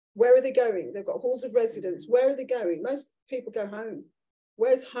where are they going? They've got halls of residence. Where are they going? Most people go home.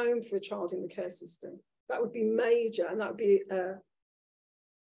 Where's home for a child in the care system? That would be major, and that would be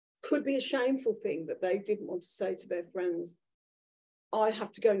could be a shameful thing that they didn't want to say to their friends. I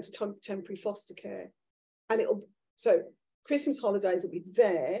have to go into temporary foster care, and so Christmas holidays will be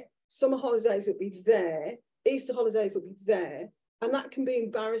there, summer holidays will be there, Easter holidays will be there, and that can be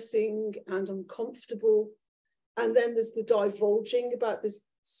embarrassing and uncomfortable. And then there's the divulging about this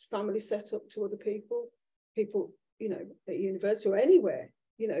family setup to other people, you know, at university or anywhere,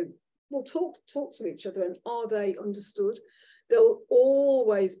 you know, will talk to each other, and are they understood? There will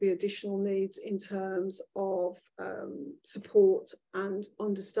always be additional needs in terms of support and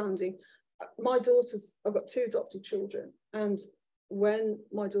understanding. I've got 2 adopted children, and when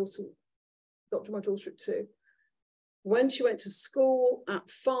my daughter adopted my daughter at 2, when she went to school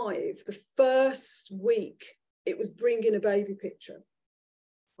at 5, the first week, it was bringing a baby picture.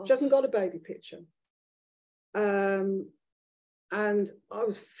 She hasn't got a baby picture. And I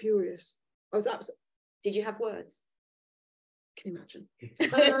was furious. I was absolutely... Did you have words? Can you imagine?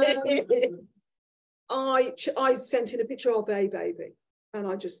 I sent in a picture of a baby, and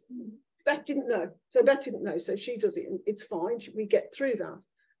Beth didn't know. So she does it, and it's fine. We get through that.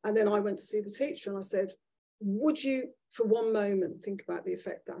 And then I went to see the teacher, and I said, would you for one moment think about the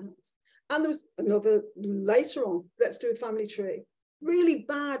effect that has? And there was another later on, let's do a family tree. Really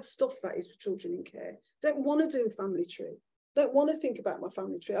bad stuff that is for children in care. Don't want to do a family tree. Don't want to think about my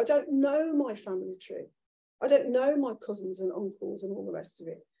family tree. I don't know my family tree. I don't know my cousins and uncles and all the rest of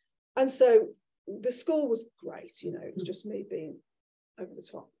it. And so the school was great, you know, it was just me being over the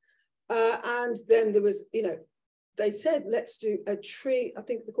top. And then there was, you know, they said, let's do a tree. I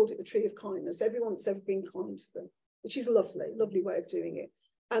think they called it the tree of kindness. Everyone that's ever been kind to them, which is lovely, lovely way of doing it.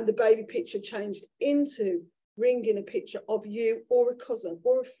 And the baby picture changed into bringing a picture of you or a cousin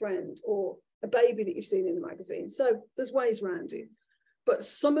or a friend or a baby that you've seen in the magazine. So there's ways around it. But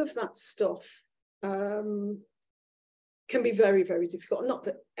some of that stuff can be very, very difficult. Not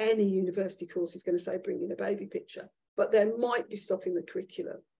that any university course is going to say bring in a baby picture, but there might be stuff in the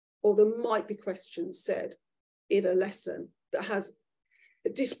curriculum, or there might be questions said in a lesson that has a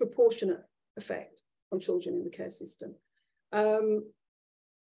disproportionate effect on children in the care system.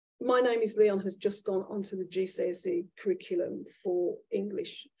 My Name is Leon has just gone onto the GCSE curriculum for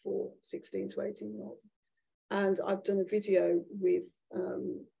English for 16 to 18-year-olds. And I've done a video with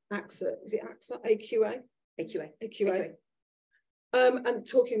AXA, is it AXA? AQA. And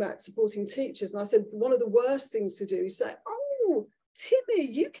talking about supporting teachers. And I said, one of the worst things to do is say, oh,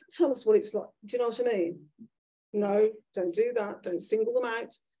 Timmy, you can tell us what it's like. Do you know what I mean? No, don't do that. Don't single them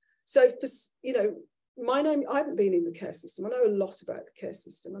out. So, for, you know, I haven't been in the care system. I know a lot about the care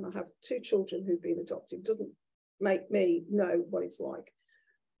system, and I have 2 children who've been adopted. It doesn't make me know what it's like.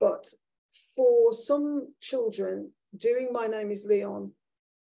 But for some children, doing My Name is Leon,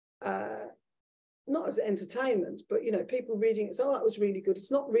 not as entertainment, but, you know, people reading it, oh, that was really good.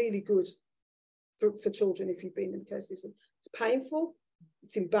 It's not really good for children if you've been in the care system. It's painful.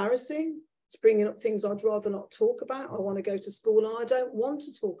 It's embarrassing. It's bringing up things I'd rather not talk about. I want to go to school and I don't want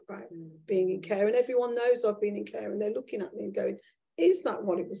to talk about being in care. And everyone knows I've been in care, and they're looking at me and going, is that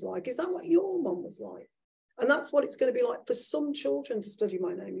what it was like? Is that what your mum was like? And that's what it's going to be like for some children to study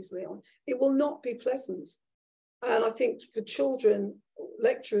My Name is Leon. It will not be pleasant. And I think for children,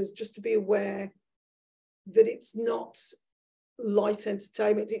 lecturers, just to be aware that it's not light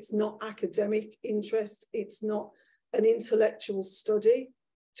entertainment, it's not academic interest, it's not an intellectual study.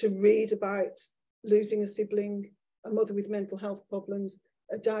 To read about losing a sibling, a mother with mental health problems,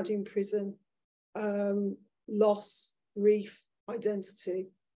 a dad in prison, loss, grief, identity.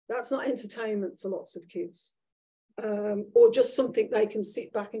 That's not entertainment for lots of kids. Or just something they can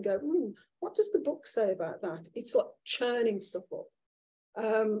sit back and go, what does the book say about that? It's like churning stuff up.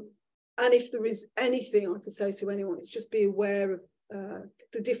 And if there is anything I could say to anyone, it's just be aware of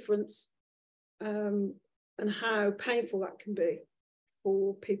the difference and how painful that can be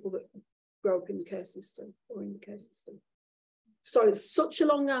for people that grow up in the care system or in the care system. Sorry, it's such a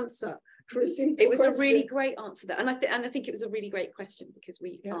long answer for a simple question. A really great answer there, and I think it was a really great question, because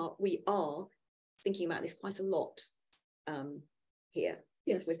we are thinking about this quite a lot here.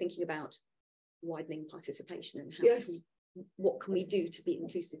 Yes, we're thinking about widening participation and how what can we do to be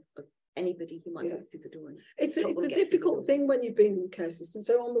inclusive of anybody who might go through the door. And it's a difficult thing when you've been in the care system.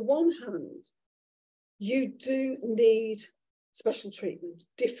 So on the one hand, you do need special treatment,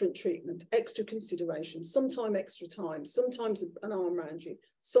 different treatment, extra consideration, sometimes extra time, sometimes an arm around you,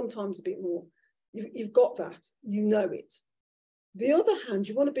 sometimes a bit more. You've got that, you know it. The other hand,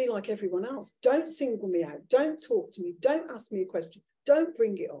 you want to be like everyone else. Don't single me out, don't talk to me, don't ask me a question, don't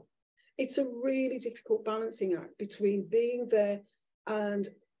bring it up. It's a really difficult balancing act between being there and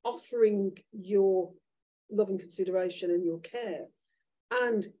offering your love and consideration and your care,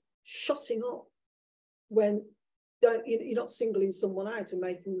 and shutting up when you're not singling someone out and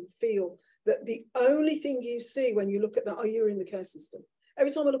making them feel that the only thing you see when you look at that, oh, you're in the care system.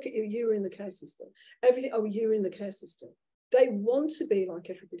 Every time I look at you, you're in the care system. Everything, oh, you're in the care system. They want to be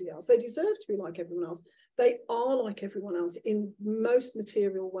like everybody else. They deserve to be like everyone else. They are like everyone else in most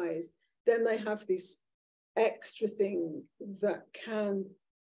material ways. Then they have this extra thing that can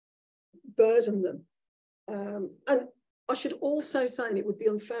burden them. And I should also say, and it would be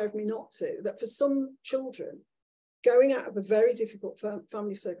unfair of me not to, that for some children, going out of a very difficult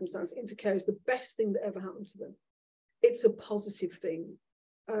family circumstance into care is the best thing that ever happened to them. It's a positive thing.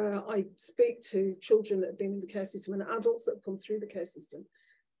 I speak to children that have been in the care system and adults that have come through the care system,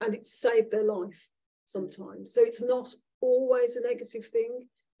 and it's saved their life sometimes. So it's not always a negative thing,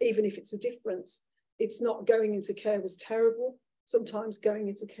 even if it's a difference. It's not going into care was terrible. Sometimes going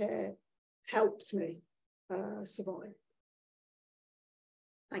into care helped me survive.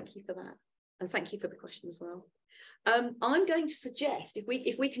 Thank you for that. And thank you for the question as well. I'm going to suggest,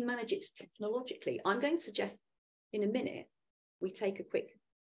 if we can manage it technologically, I'm going to suggest in a minute we take a quick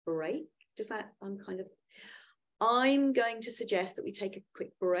break Does that, I'm going to suggest that we take a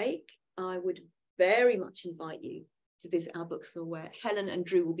quick break. I would very much invite you to visit our bookstore, where Helen and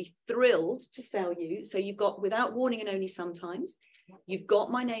Drew will be thrilled to sell you. So you've got Without Warning and Only Sometimes, you've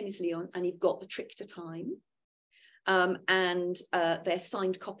got My Name is Leon, and you've got The Trick to Time. And they're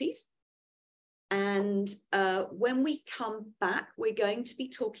signed copies. And when we come back, we're going to be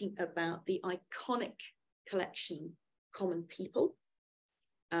talking about the iconic collection, Common People.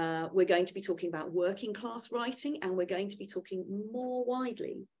 We're going to be talking about working class writing, and we're going to be talking more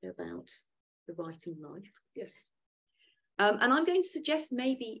widely about the writing life. Yes. And I'm going to suggest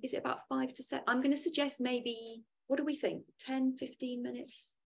maybe, is it about 5 to 7? I'm going to suggest maybe, what do we think? 10, 15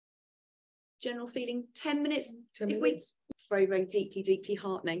 minutes? General feeling, 10 minutes? 10 if minutes. Very, very deeply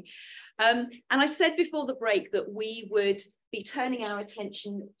heartening. And I said before the break that we would be turning our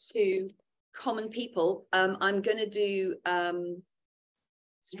attention to Common People. I'm going to do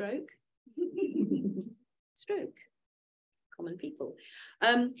stroke. Common People.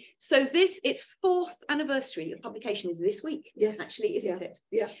 So its 4th anniversary of publication is this week. Yes, actually, isn't it?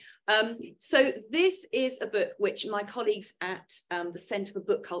 Yeah. So this is a book which my colleagues at the Centre for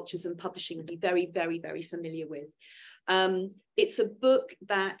Book Cultures and Publishing will be very, very, very familiar with. It's a book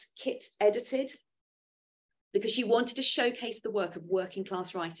that Kit edited because she wanted to showcase the work of working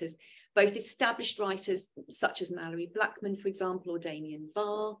class writers, both established writers such as Mallory Blackman, for example, or Damien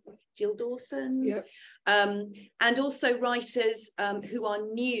Barr, Jill Dawson, Yep. And also writers who are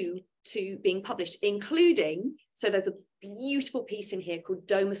new to being published, including, so there's a beautiful piece in here called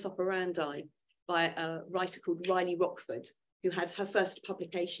Domus Operandi by a writer called Riley Rockford, who had her first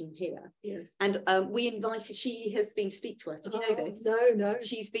publication here. Yes. And we invited, she has been to speak to us. Did you know this? No.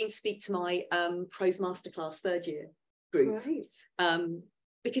 She's been to speak to my prose masterclass 3rd year group. Great.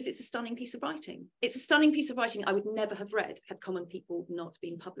 Because it's a stunning piece of writing. It's a stunning piece of writing I would never have read had Common People not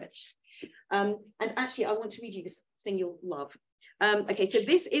been published. And actually, I want to read you this thing you'll love. Okay, so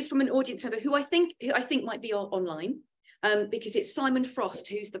this is from an audience member who I think might be online, because it's Simon Frost,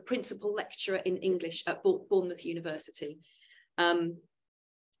 who's the principal lecturer in English at Bournemouth University.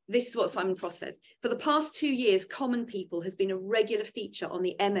 This is what Simon Frost says. For the past 2 years, Common People has been a regular feature on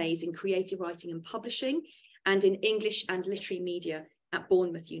the MAs in creative writing and publishing and in English and literary media at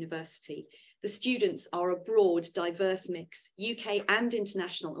Bournemouth University. The students are a broad, diverse mix, UK and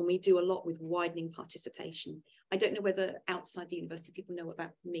international, and we do a lot with widening participation. I don't know whether outside the university people know what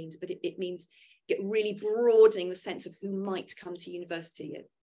that means, but it means really broadening the sense of who might come to university,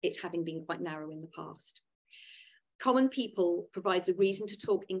 it having been quite narrow in the past. Common People provides a reason to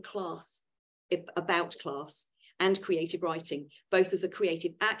talk in class, about class and creative writing, both as a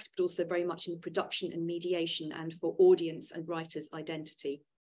creative act, but also very much in the production and mediation and for audience and writers' identity.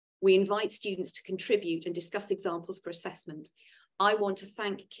 We invite students to contribute and discuss examples for assessment. I want to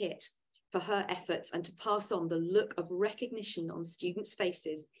thank Kit for her efforts and to pass on the look of recognition on students'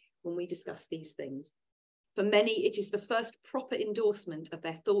 faces when we discuss these things. For many, it is the first proper endorsement of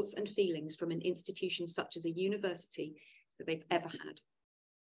their thoughts and feelings from an institution such as a university that they've ever had.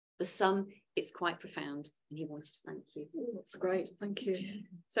 For some, it's quite profound, and he wanted to thank you. That's great, thank you.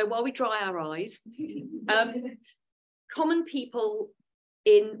 So while we dry our eyes, Common People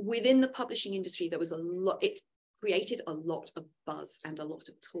within the publishing industry, there was a lot, it created a lot of buzz and a lot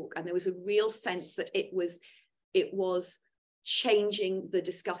of talk, and there was a real sense that it was changing the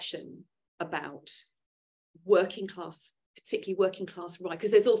discussion about working class, particularly working class writers,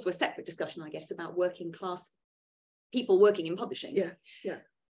 because there's also a separate discussion, I guess, about working class people working in publishing. Yeah.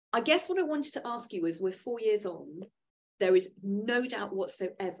 I guess what I wanted to ask you is, we're 4 years on, there is no doubt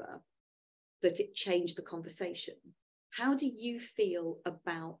whatsoever that it changed the conversation. How do you feel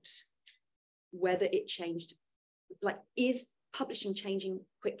about whether it changed? Like, is publishing changing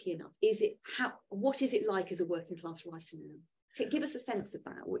quickly enough? What is it like as a working class writer now? To give us a sense of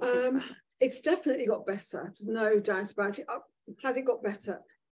that. It's definitely got better. There's no doubt about it. Has it got better?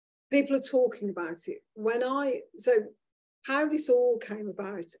 People are talking about it. So how this all came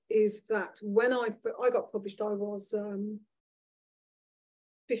about is that when I got published, I was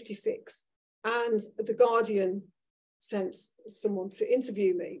 56, and The Guardian sent someone to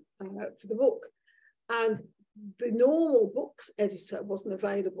interview me for the book, and the normal books editor wasn't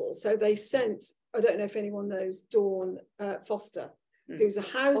available, so they sent, I don't know if anyone knows Dawn Foster, who's a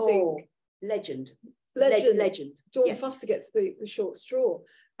housing legend. Dawn Yes. Foster gets the short straw,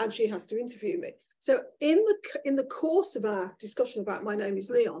 and she has to interview me. So in the course of our discussion about My Name is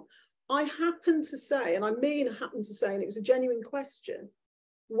Leon, I happened to say, and and it was a genuine question,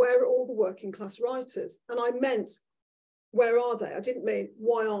 where are all the working class writers? And I meant, where are they? I didn't mean,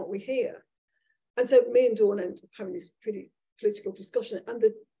 why aren't we here? And so me and Dawn ended up having this pretty political discussion. And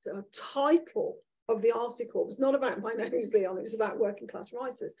the title of the article was not about My Name is Leon, it was about working class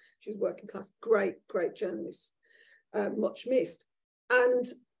writers. She was working class, great journalist, much missed. And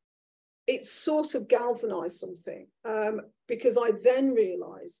it sort of galvanized something, because I then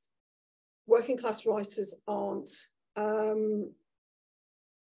realized working class writers aren't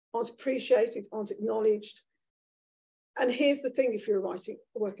appreciated, aren't acknowledged. And here's the thing, if you're a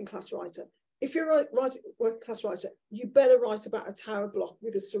working class writer, if you're a working class writer, you better write about a tower block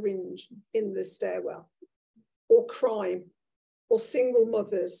with a syringe in the stairwell, or crime, or single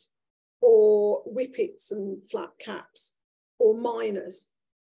mothers, or whippets and flat caps, or miners.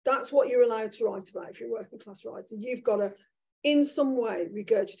 That's what you're allowed to write about if you're a working class writer. You've got to, in some way,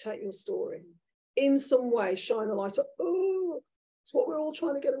 regurgitate your story. In some way, shine a light on, oh, it's what we're all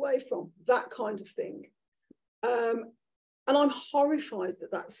trying to get away from, that kind of thing. And I'm horrified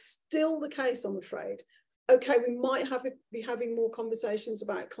that that's still the case, I'm afraid. Okay, we might be having more conversations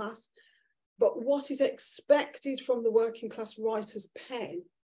about class, but what is expected from the working class writer's pen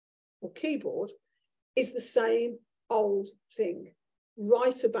or keyboard is the same old thing.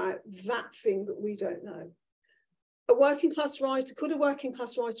 Write about that thing that we don't know. Could a working class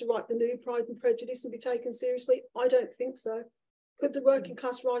writer write the new Pride and Prejudice and be taken seriously? I don't think so. Could the working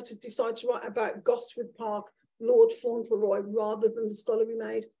class writers decide to write about Gosford Park, Lord Fauntleroy, rather than the Scullery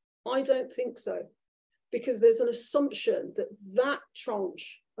Maid? I don't think so, because there's an assumption that that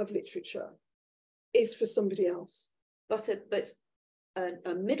tranche of literature is for somebody else. But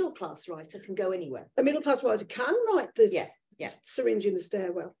a middle class writer can go anywhere. A middle class writer can write the syringe in the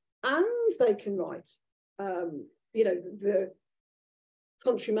stairwell, and they can write, the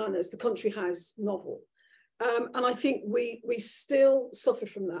country manners, the country house novel. And I think we still suffer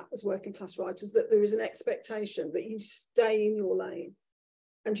from that as working class writers, that there is an expectation that you stay in your lane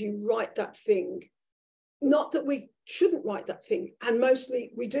and you write that thing. Not that we shouldn't write that thing, and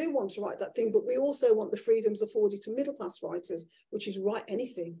mostly we do want to write that thing, but we also want the freedoms afforded to middle class writers, which is write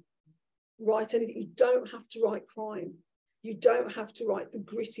anything. Write anything. You don't have to write crime. You don't have to write the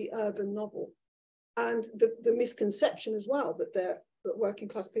gritty urban novel. And the misconception as well that working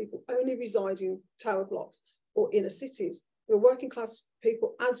class people only reside in tower blocks or inner cities. There are working class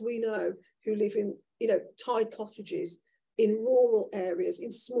people, as we know, who live in tied cottages, in rural areas,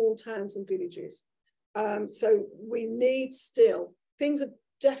 in small towns and villages. So we need still, things have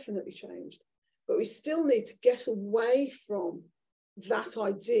definitely changed, but we still need to get away from that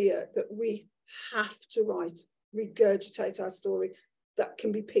idea that we have to regurgitate our story that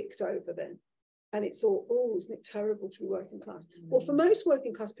can be picked over then. And it's all, oh, isn't it terrible to be working class? Well, for most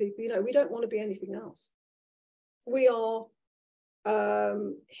working class people, we don't want to be anything else. We are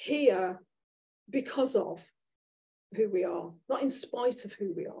here because of who we are, not in spite of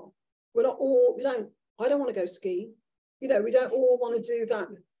who we are. We're not all, I don't want to go skiing. We don't all want to do that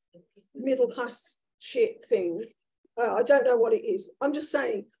middle class shit thing. I don't know what it is. I'm just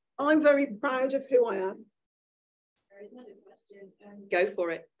saying, I'm very proud of who I am. There is another question. Go for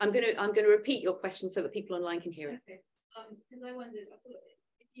it. I'm going to repeat your question so that people online can hear it. Okay. Because I wondered, I thought,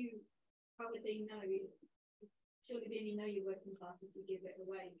 how would they know? Surely they only know you're working class if you give it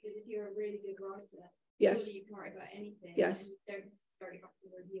away. Because if you're a really good writer, yes, surely you can write about anything. Yes. And you don't necessarily have to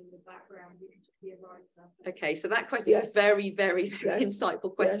reveal the background. You can just be a writer. Okay, so that question is very, very, very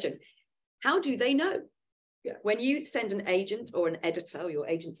insightful question. Yes. How do they know? Yeah. When you send an agent or an editor, or your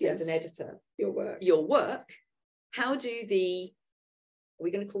agent sends an editor your work, how do are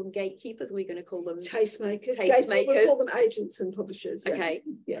we going to call them gatekeepers? Are we going to call them tastemakers? We'll call them agents and publishers. Yes. Okay.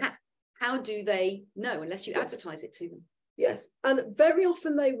 Yes. How do they know unless you advertise it to them? Yes, and very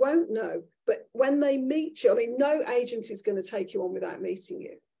often they won't know, but when they meet you, no agent is going to take you on without meeting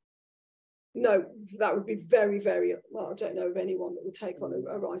you. No, that would be very, very, well, I don't know of anyone that would take on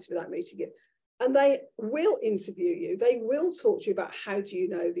a writer without meeting you. And they will interview you. They will talk to you about, how do you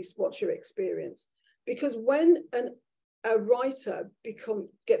know this? What's your experience? Because when a writer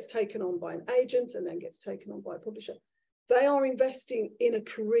gets taken on by an agent and then gets taken on by a publisher, they are investing in a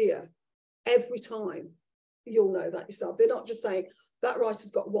career every time. You'll know that yourself. They're not just saying that writer's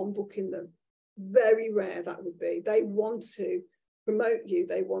got one book in them. Very rare that would be. They want to promote you.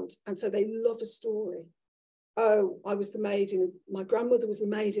 And so they love a story. Oh, my grandmother was the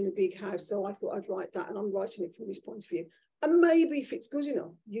maid in a big house, so I thought I'd write that, and I'm writing it from this point of view. And maybe if it's good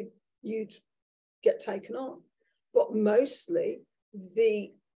enough, you'd get taken on. But mostly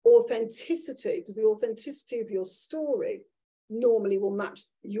the authenticity, because the authenticity of your story normally will match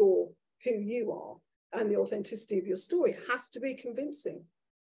who you are, and the authenticity of your story has to be convincing.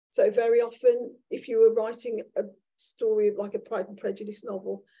 So very often, if you were writing a story like a Pride and Prejudice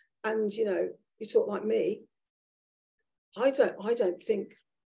novel, and you talk like me, I don't think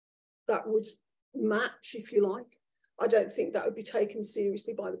that would match, if you like. I don't think that would be taken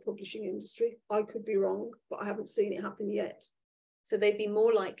seriously by the publishing industry. I could be wrong, but I haven't seen it happen yet. So they'd be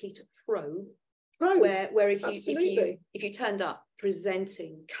more likely to probe. Where if you turned up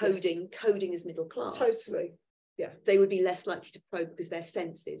presenting, coding as middle class, totally, yeah, they would be less likely to probe because their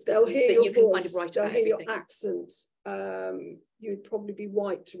senses. They'll hear your voice, kind of write they'll about hear everything. your accent. You'd probably be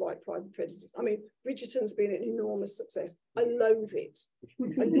white to write Pride Prejudice. I mean, Bridgerton's been an enormous success. I loathe it.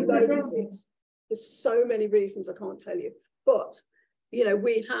 I loathe it. There's so many reasons I can't tell you, but you know,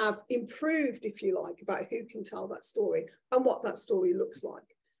 we have improved, if you like, about who can tell that story and what that story looks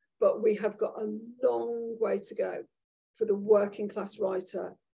like. But we have got a long way to go for the working class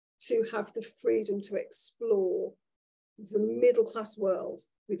writer to have the freedom to explore the middle class world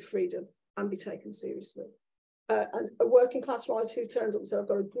with freedom and be taken seriously. And a working class writer who turns up and says, I've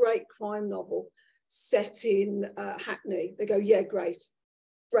got a great crime novel set in Hackney. They go, yeah, great,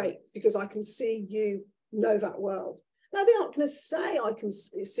 because I can see you know that world. Now, they aren't going to say, I can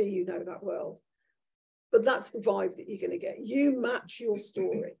see you know that world, but that's the vibe that you're going to get. You match your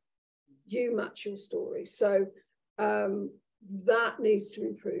story. You match your story. So that needs to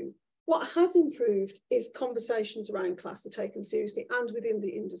improve. What has improved is conversations around class are taken seriously, and within the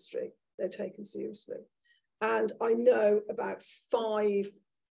industry, they're taken seriously. And I know about 5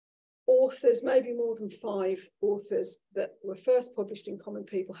 authors, maybe more than 5 authors that were first published in Common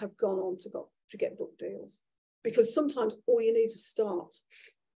People have gone on to get book deals. Because sometimes all you need is a start.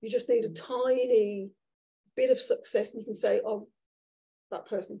 You just need a tiny bit of success and you can say, oh, that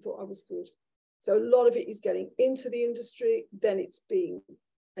person thought I was good. So a lot of it is getting into the industry, then it's being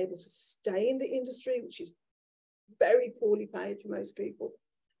able to stay in the industry, which is very poorly paid for most people,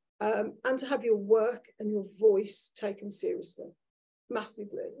 and to have your work and your voice taken seriously.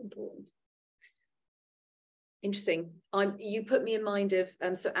 Massively important. Interesting. You put me in mind of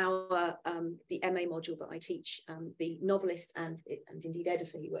so our the MA module that I teach, the novelist and indeed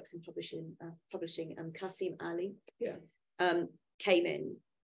editor who works in publishing, Kasim Ali, came in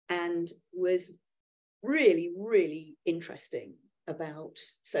and was really interesting about,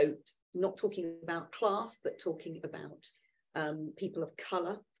 so not talking about class but talking about people of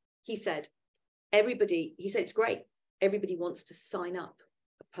colour. He said it's great, everybody wants to sign up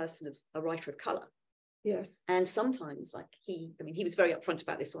a writer of colour. Yes. And sometimes, like he was very upfront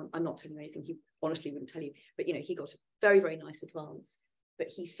about this, so I'm not telling you anything he honestly wouldn't tell you, but you know, he got a very nice advance. But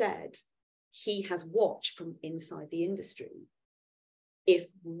he said he has watched from inside the industry if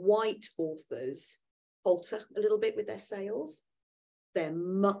white authors falter a little bit with their sales, they're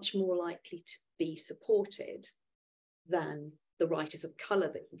much more likely to be supported than the writers of colour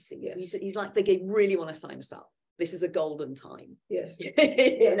that he sees. Yes. He's like, they really want to sign us up. This is a golden time. Yes.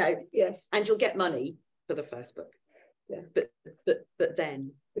 You know. Yes. And you'll get money for the first book. Yeah. But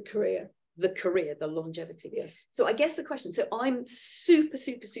then the career, the longevity. Yes. So I guess the question, so I'm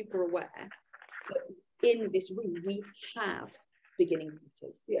super aware that in this room we have beginning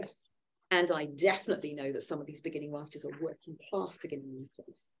writers. Yes. And I definitely know that some of these beginning writers are working class beginning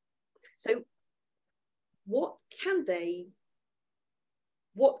writers. So what can they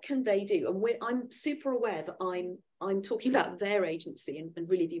do? And I'm super aware that I'm talking about their agency, and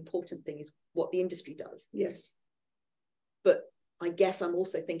really the important thing is what the industry does. Yes. But I guess I'm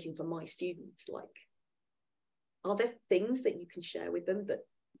also thinking for my students, like, are there things that you can share with them that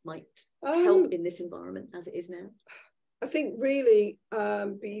might help in this environment as it is now? I think really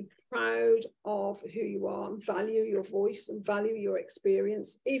be proud of who you are and value your voice and value your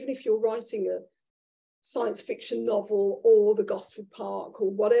experience. Even if you're writing a science fiction novel or the Gosford Park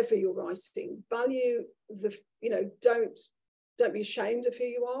or whatever you're writing, value don't be ashamed of who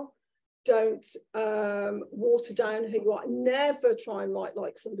you are. Don't water down who you are. Never try and write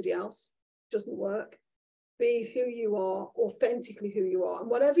like somebody else. It doesn't work. Be who you are, authentically who you are, and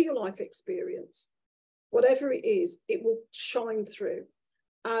whatever your life experience, whatever it is, it will shine through.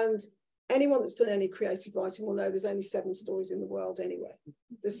 And anyone that's done any creative writing will know there's only 7 stories in the world anyway.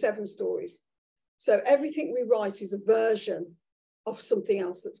 There's 7 stories. So everything we write is a version of something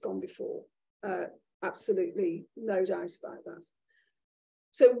else that's gone before. Absolutely no doubt about that.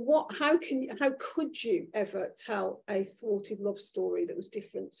 So how could you ever tell a thwarted love story that was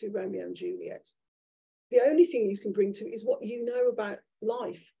different to Romeo and Juliet? The only thing you can bring to it is what you know about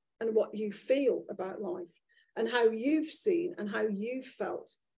life and what you feel about life and how you've seen and how you felt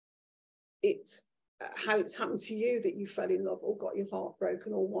it, how it's happened to you that you fell in love or got your heart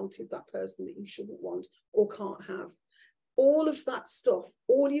broken or wanted that person that you shouldn't want or can't have. All of that stuff,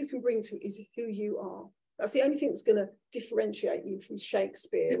 all you can bring to it is who you are. That's the only thing that's going to differentiate you from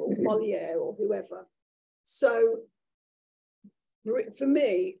Shakespeare or Moliere or whoever. So for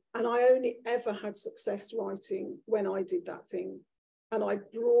me, and I only ever had success writing when I did that thing, and I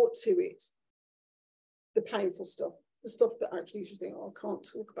brought to it the painful stuff, the stuff that actually you just think, oh, I can't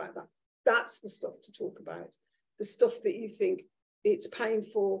talk about that. That's the stuff to talk about. The stuff that you think it's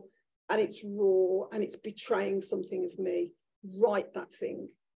painful and it's raw and it's betraying something of me. Write that thing.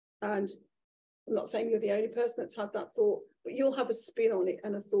 And I'm not saying you're the only person that's had that thought, but you'll have a spin on it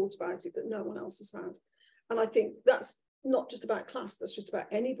and a thought about it that no one else has had. And I think that's not just about class, that's just about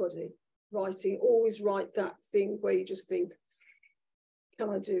anybody writing. Always write that thing where you just think, can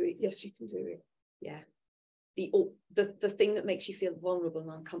I do it? Yes, you can do it. Yeah. The thing that makes you feel vulnerable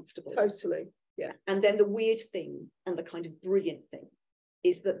and uncomfortable. Totally. Yeah. And then the weird thing and the kind of brilliant thing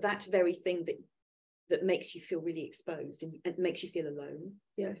is that very thing that makes you feel really exposed and makes you feel alone.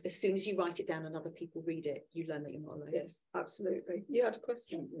 Yes. As soon as you write it down and other people read it, you learn that you're not alone. Yes, absolutely. You had a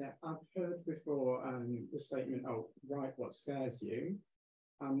question? Yeah, I've heard before the statement, oh, write what scares you.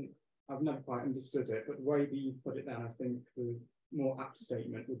 I've never quite understood it, but the way that you put it down, I think the more apt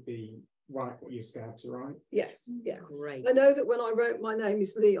statement would be write what you're scared to write. Yes, yeah. Great. I know that when I wrote My Name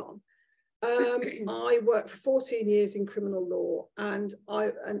is Leon, I worked for 14 years in criminal law and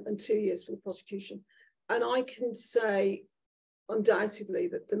 2 years for the prosecution. And I can say undoubtedly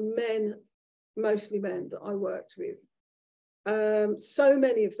that the men, mostly men that I worked with, so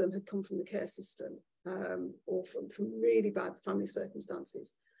many of them had come from the care system or from really bad family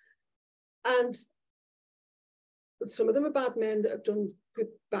circumstances. And some of them are bad men that have done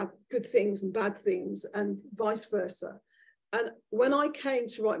good things and bad things and vice versa. And when I came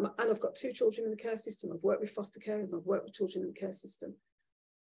to write and I've got 2 children in the care system, I've worked with foster carers, I've worked with children in the care system.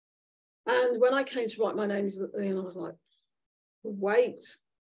 And when I came to write My Name is Leon, I was like, the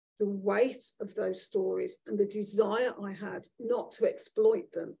weight of those stories and the desire I had not to exploit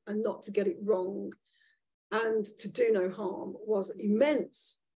them and not to get it wrong and to do no harm was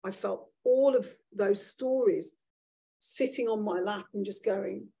immense. I felt all of those stories sitting on my lap and just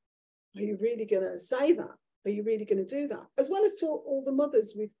going, are you really going to say that? Are you really going to do that? As well as to all the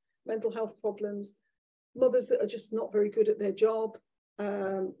mothers with mental health problems, mothers that are just not very good at their job,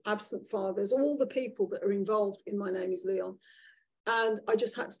 absent fathers, all the people that are involved in My Name is Leon. And I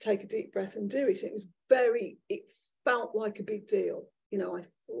just had to take a deep breath and do it. It felt like a big deal. You know, I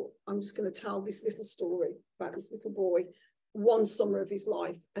thought, I'm just going to tell this little story about this little boy, one summer of his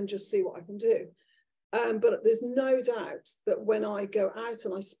life, and just see what I can do. But there's no doubt that when I go out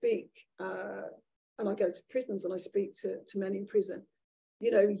and I speak, and I go to prisons and I speak to men in prison,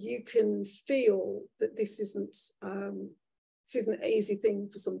 you know, you can feel that this isn't an easy thing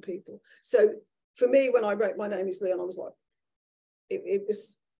for some people. So for me, when I wrote My Name is Leon, I was like, it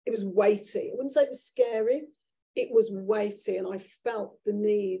was weighty. I wouldn't say it was scary. It was weighty, and I felt the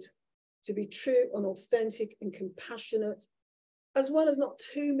need to be true and authentic and compassionate, as well as not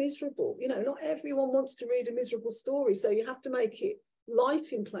too miserable. You know, not everyone wants to read a miserable story, so you have to make it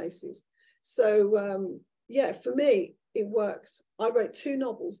light in places. So yeah, for me, it worked. I wrote 2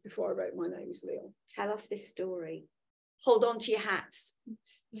 novels before I wrote My Name is Leon. Tell us this story. Hold on to your hats.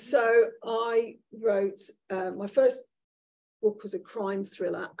 So I wrote, my first book was a crime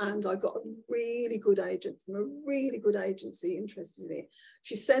thriller, and I got a really good agent from a really good agency interested in it.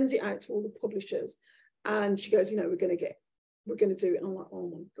 She sends it out to all the publishers and she goes, you know, we're going to do it. And I'm like, oh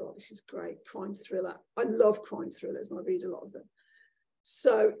my God, this is great. Crime thriller. I love crime thrillers and I read a lot of them.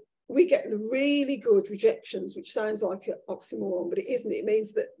 So we get really good rejections, which sounds like an oxymoron, but it isn't. It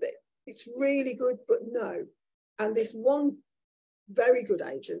means that it's really good, but no. And this one very good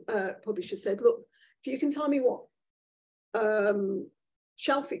agent, publisher said, look, if you can tell me what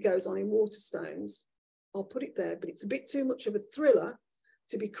shelf it goes on in Waterstones, I'll put it there, but it's a bit too much of a thriller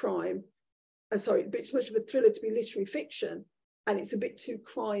to be crime. Sorry, a bit too much of a thriller to be literary fiction, and it's a bit too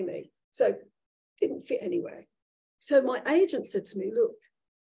crimey. So it didn't fit anywhere. So my agent said to me, look,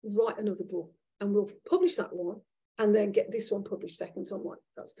 write another book and we'll publish that one and then get this one published second. So I'm like,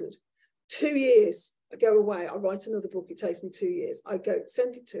 that's good. 2 years, I go away, I write another book, it takes me 2 years. I go,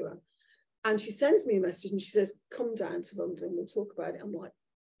 send it to her. And she sends me a message and she says, come down to London, we'll talk about it. I'm like,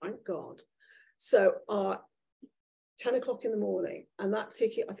 thank God. So 10 o'clock in the morning, and that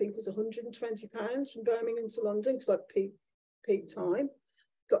ticket, I think, was £120 from Birmingham to London, because I peak time.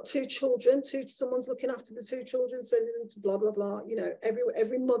 Got 2 children, someone's looking after the 2 children, sending them to blah, blah, blah. You know,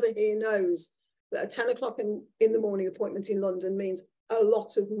 every mother here knows that a 10 o'clock in the morning appointment in London means a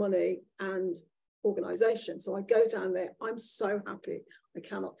lot of money and organisation. So I go down there. I'm so happy. I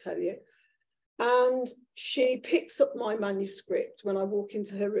cannot tell you. And she picks up my manuscript when I walk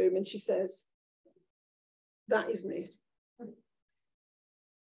into her room and she says, that isn't it.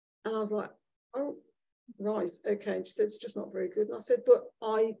 And I was like, oh, right, okay. And she said, it's just not very good. And I said, but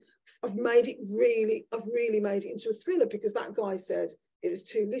I've really made it into a thriller, because that guy said it was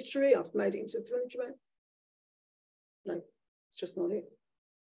too literary. I've made it into a thriller. She went, no, it's just not it.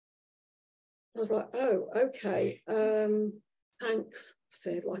 I was like, oh, okay. Thanks, I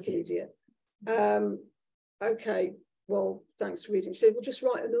said, like an idiot. Okay, well, thanks for reading. She said, well, just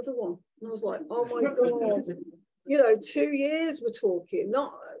write another one. And I was like, oh my God, you know, 2 years we're talking.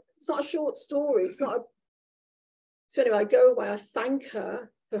 It's not a short story. It's not a. So anyway, I go away. I thank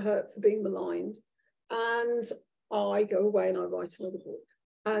her for being maligned, and I go away and I write another book.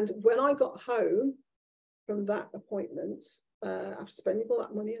 And when I got home from that appointment, after spending all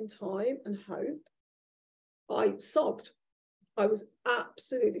that money and time and hope, I sobbed. I was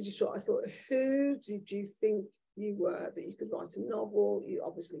absolutely distraught. I thought, who did you think you were that you could write a novel? You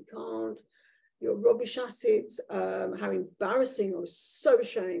obviously can't. You're rubbish at it. How embarrassing. I was so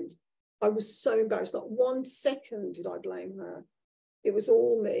ashamed. I was so embarrassed. Not 1 second did I blame her. It was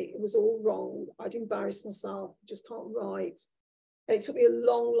all me. It was all wrong. I'd embarrassed myself. Just can't write. And it took me a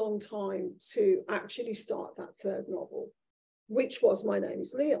long, long time to actually start that third novel, which was My Name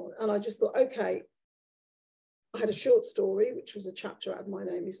is Leon. And I just thought, okay, I had a short story, which was a chapter out of My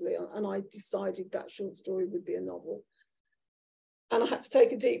Name is Leon, and I decided that short story would be a novel. And I had to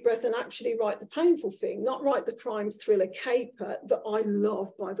take a deep breath and actually write the painful thing, not write the crime thriller caper that I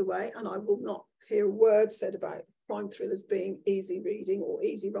love, by the way, and I will not hear a word said about crime thrillers being easy reading or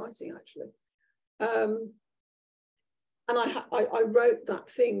easy writing, actually. And I wrote that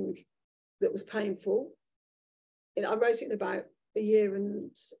thing that was painful. And I wrote it in about a year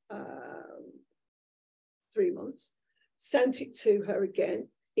and 3 months, sent it to her again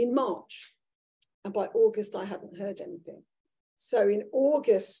in March. And by August, I hadn't heard anything. So in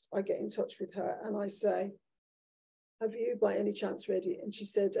August, I get in touch with her and I say, have you by any chance read it? And she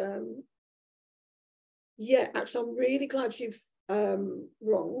said, yeah, actually, I'm really glad you've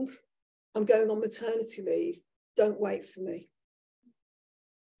wrong. I'm going on maternity leave. Don't wait for me.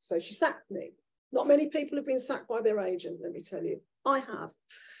 So she sacked me. Not many people have been sacked by their agent, let me tell you. I have.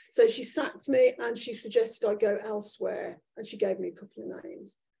 So she sacked me and she suggested I go elsewhere. And she gave me a couple of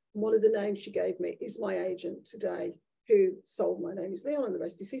names. And one of the names she gave me is my agent today, who sold My Name is Leon, and the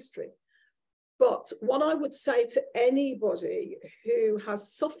rest is history. But what I would say to anybody who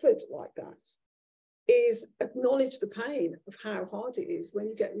has suffered like that is acknowledge the pain of how hard it is when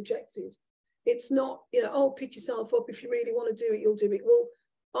you get rejected. It's not, you know, oh, pick yourself up. If you really want to do it, you'll do it. Well,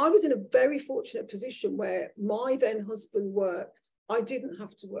 I was in a very fortunate position where my then husband worked. I didn't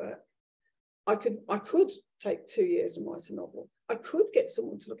have to work. I could take 2 years and write a novel. I could get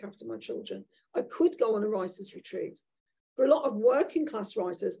someone to look after my children. I could go on a writer's retreat. For a lot of working class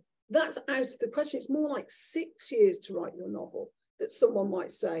writers, that's out of the question. It's more like 6 years to write your novel that someone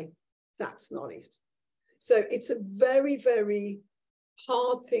might say, that's not it. So it's a very, very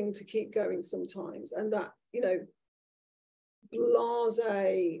hard thing to keep going sometimes. And that, you know,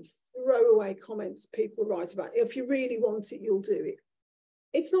 blasé, throwaway comments people write about, if you really want it, you'll do it.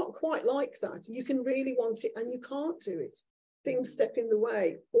 It's not quite like that. You can really want it and you can't do it. Things step in the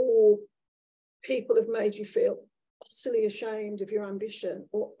way, or people have made you feel utterly ashamed of your ambition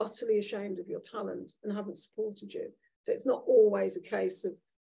or utterly ashamed of your talent and haven't supported you. So it's not always a case of,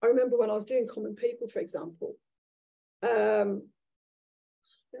 I remember when I was doing Common People, for example, I don't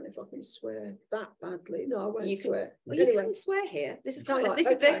know if I can swear that badly. No, I won't swear. Well, anyway, you can swear here. This is quite,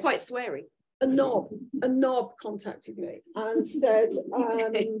 okay. they're quite sweary. A knob contacted me and said,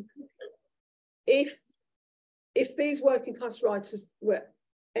 if these working class writers were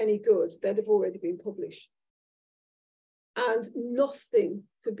any good, they'd have already been published. And nothing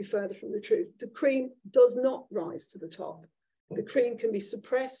could be further from the truth. The cream does not rise to the top. The cream can be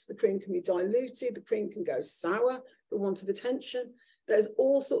suppressed, the cream can be diluted, the cream can go sour for want of attention. There's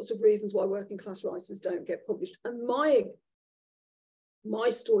all sorts of reasons why working class writers don't get published. And my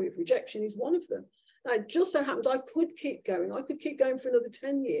story of rejection is one of them. Now, it just so happens I could keep going. I could keep going for another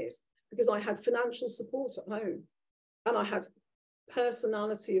 10 years because I had financial support at home and I had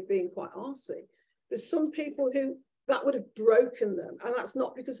personality of being quite arsey. There's some people who that would have broken them, and that's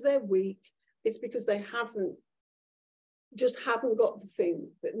not because they're weak. It's because they haven't got the thing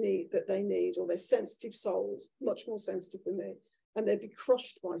that they need, or they're sensitive souls, much more sensitive than me, and they'd be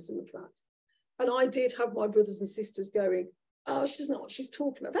crushed by some of that. And I did have my brothers and sisters going, oh, she doesn't know what she's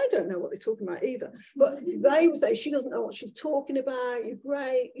talking about. They don't know what they're talking about either. But they would say, she doesn't know what she's talking about. You're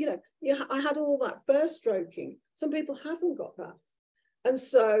great. You know, I had all that first stroking. Some people haven't got that. And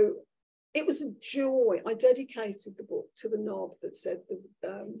so it was a joy. I dedicated the book to the knob that said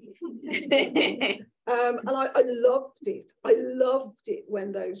and I loved it. I loved it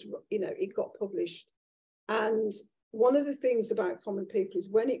when those, you know, it got published. And one of the things about Common People is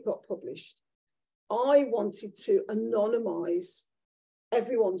when it got published, I wanted to anonymise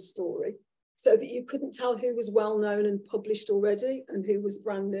everyone's story so that you couldn't tell who was well known and published already and who was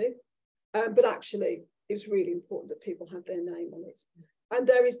brand new. But actually, it was really important that people had their name on it. And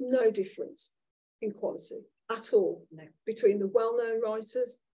there is no difference in quality at all between the well-known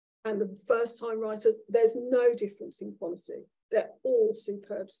writers and the first-time writer. There's no difference in quality. They're all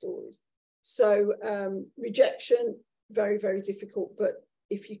superb stories. So rejection, very, very difficult. But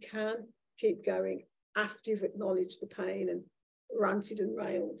if you can, keep going after you've acknowledged the pain and ranted and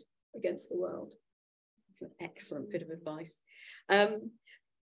railed against the world. That's an excellent bit of advice.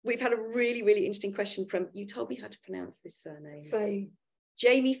 We've had a really, really interesting question from, you told me how to pronounce this surname. Faye.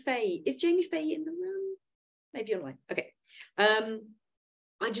 Jamie Faye. Is Jamie Faye in the room? Maybe online. Okay.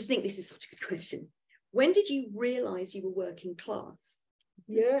 I just think this is such a good question. When did you realise you were working class?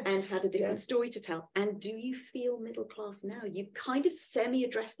 Yeah. And had a different story to tell? And do you feel middle class now? You kind of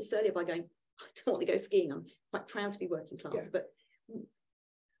semi-addressed this earlier by going, I don't want to go skiing. I'm quite proud to be working class, but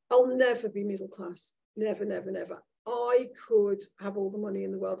I'll never be middle class. Never, never, never. I could have all the money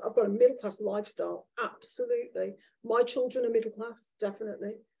in the world. I've got a middle class lifestyle. Absolutely. My children are middle class,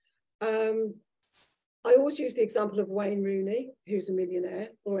 definitely. I always use the example of Wayne Rooney, who's a millionaire,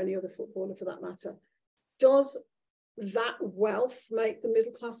 or any other footballer for that matter. Does that wealth make the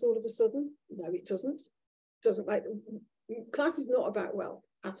middle class all of a sudden? No, it doesn't. It doesn't make them. Class is not about wealth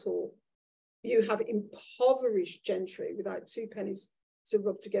at all. You have impoverished gentry without two pennies to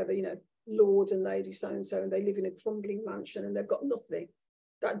rub together, you know, Lord and Lady so-and-so, and they live in a crumbling mansion and they've got nothing.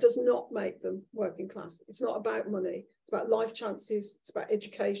 That does not make them working class. It's not about money. It's about life chances. It's about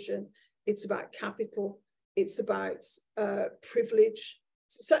education. It's about capital. It's about privilege.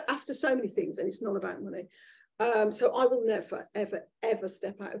 So after so many things, and it's not about money. So I will never, ever, ever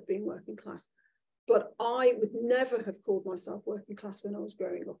step out of being working class. But I would never have called myself working class when I was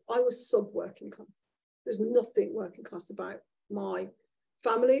growing up. I was sub-working class. There's nothing working class about my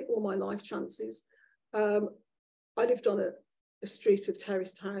family or my life chances. I lived on a street of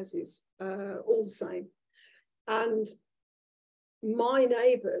terraced houses, all the same. And my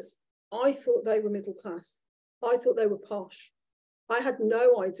neighbours, I thought they were middle class. I thought they were posh. I had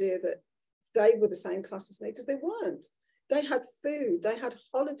no idea that they were the same class as me, because they weren't. They had food, they had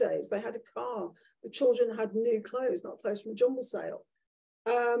holidays, they had a car. The children had new clothes, not clothes from jumble sale.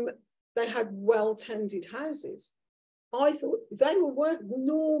 They had well-tended houses. I thought they were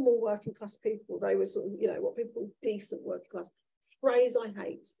normal working class people. They were sort of, you know, what people call decent working class. Phrase I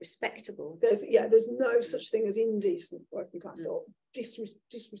hate. Respectable. There's no such thing as indecent working class or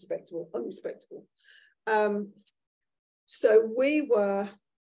disrespectable, unrespectable. So we were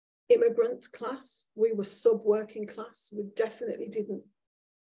immigrant class. We were sub-working class. We definitely didn't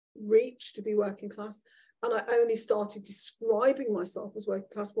reach to be working class. And I only started describing myself as working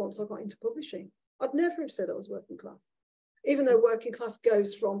class once I got into publishing. I'd never have said I was working class. Even though working class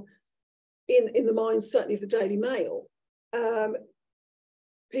goes from, in the minds certainly of the Daily Mail,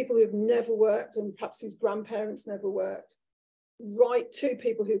 people who've never worked and perhaps whose grandparents never worked, right to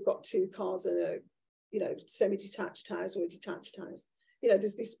people who've got two cars and a, you know, semi-detached house or a detached house. You know,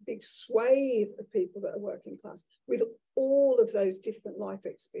 there's this big swathe of people that are working class with all of those different life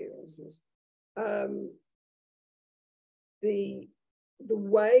experiences. The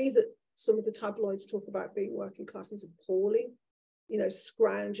way that some of the tabloids talk about being working class is appalling. You know,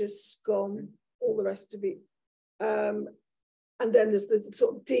 scroungers, scum, all the rest of it. And then there's the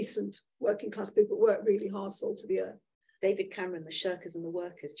sort of decent working class people that work really hard, salt to the earth. David Cameron, the shirkers and the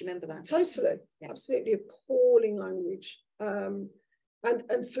workers. Do you remember that? Totally, yeah. Absolutely appalling language.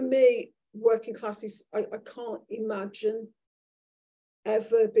 And for me, working class is, I can't imagine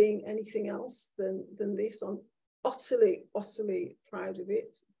ever being anything else than this. I'm utterly, utterly proud of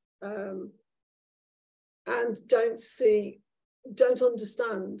it. And don't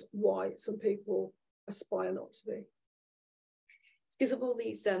understand why some people aspire not to be. It's because of all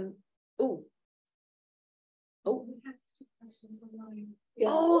these, We have questions online. Yeah.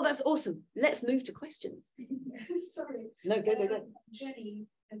 Oh, that's awesome. Let's move to questions. Sorry. No, go. Jenny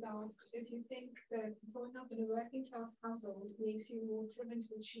has asked if you think that growing up in a working class household makes you more driven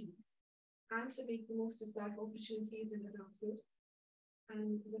to achieve and to make the most of life opportunities in adulthood.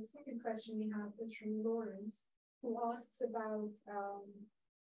 And the second question we have is from Lawrence, who asks about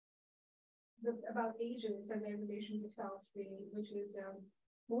Asians and their relation to class, really, which is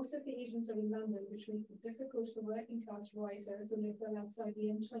most of the Asians are in London, which makes it difficult for working class writers who live well outside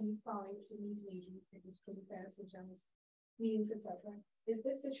the M25 to meet an Asian industry fairs such as meetings, etc. Is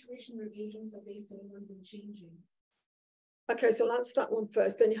this situation where Asians are based in London changing? Okay, so I'll answer that one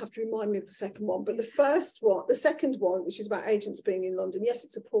first, then you have to remind me of the second one. But the second one, which is about agents being in London, yes,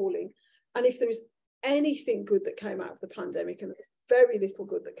 it's appalling. And if there is anything good that came out of the pandemic, and very little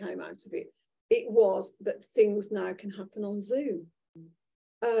good that came out of it, it was that things now can happen on Zoom.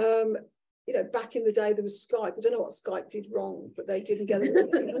 You know, back in the day there was Skype. I don't know what Skype did wrong, but they didn't get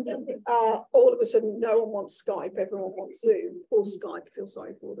it. All of a sudden, no one wants Skype, everyone wants Zoom. Poor Skype, I feel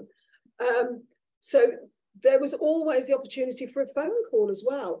sorry for them. So there was always the opportunity for a phone call as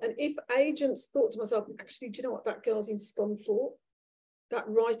well. And if agents thought to myself, actually, do you know what, that girl's in Scunthorpe, that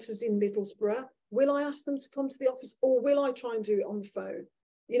writer's in Middlesbrough, will I ask them to come to the office, or will I try and do it on the phone?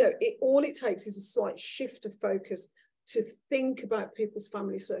 You know, all it takes is a slight shift of focus to think about people's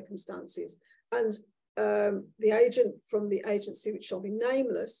family circumstances. And the agent from the agency, which shall be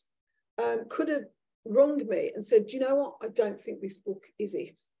nameless, could have rung me and said, you know what, I don't think this book is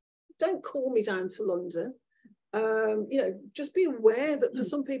it. Don't call me down to London. You know, just be aware that for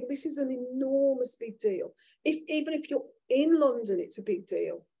some people, this is an enormous big deal. Even if you're in London, it's a big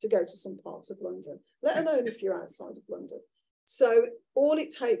deal to go to some parts of London, let alone if you're outside of London. So all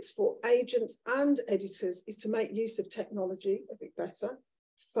it takes for agents and editors is to make use of technology a bit better.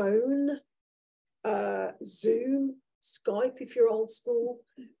 Phone, Zoom, Skype if you're old school,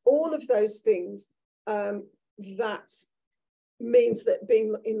 all of those things. That means that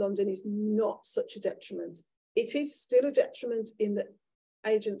being in London is not such a detriment. It is still a detriment in that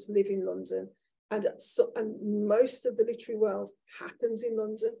agents live in London, and most of the literary world happens in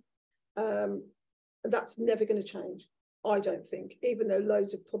London. That's never going to change, I don't think, even though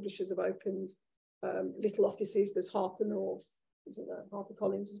loads of publishers have opened little offices. There's Harper North, isn't there? Harper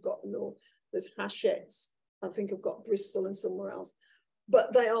Collins has got the North. There's Hachette's, I think I've got Bristol and somewhere else.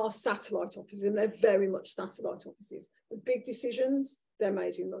 But they are satellite offices, and they're very much satellite offices. The big decisions, they're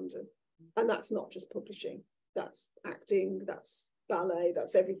made in London. And that's not just publishing. That's acting, that's ballet,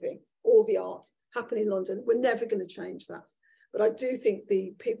 that's everything. All the arts happen in London. We're never going to change that. But I do think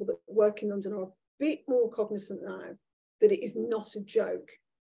the people that work in London are a bit more cognizant now that it is not a joke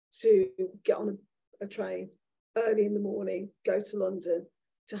to get on a train early in the morning, go to London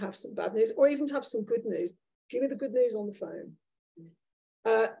to have some bad news, or even to have some good news. Give me the good news on the phone.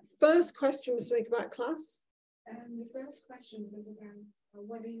 First question was something about class. The first question was about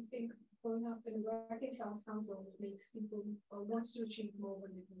whether you think growing up in a working class household makes people want to achieve more when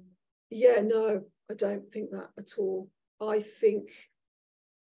they grow up. Yeah, no, I don't think that at all. I think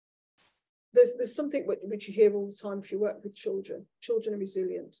there's something which you hear all the time if you work with children. Children are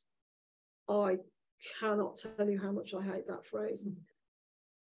resilient. I cannot tell you how much I hate that phrase.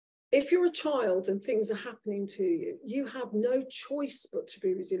 If you're a child and things are happening to you, you have no choice but to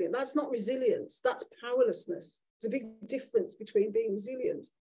be resilient. That's not resilience, that's powerlessness. There's a big difference between being resilient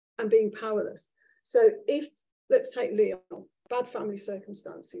and being powerless. So if, let's take Leon, bad family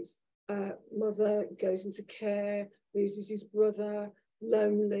circumstances, mother goes into care, loses his brother,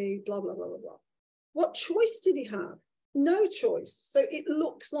 lonely, blah, blah, blah, blah, blah. What choice did he have? No choice. So it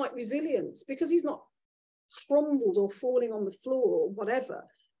looks like resilience because he's not crumbled or falling on the floor or whatever.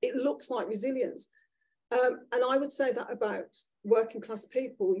 It looks like resilience. And I would say that about working class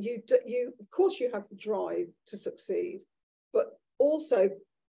people. You of course, you have the drive to succeed, but also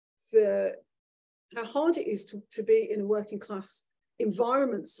how hard it is to be in a working class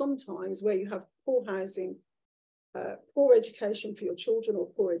environment sometimes where you have poor housing, poor education for your children or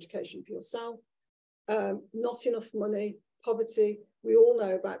poor education for yourself, not enough money, poverty. We all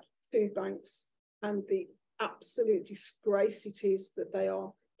know about food banks and the absolute disgrace it is that they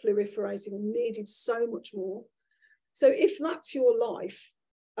are proliferating and needed so much more. So if that's your life,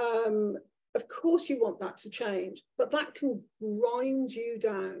 of course you want that to change, but that can grind you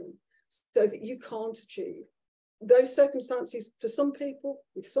down so that you can't achieve. Those circumstances for some people,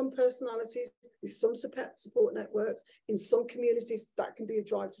 with some personalities, with some support networks, in some communities, that can be a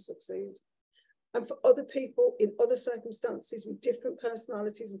drive to succeed. And for other people in other circumstances with different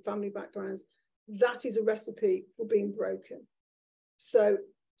personalities and family backgrounds, that is a recipe for being broken. So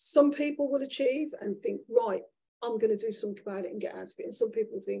some people will achieve and think, right, I'm going to do something about it and get out of it. And some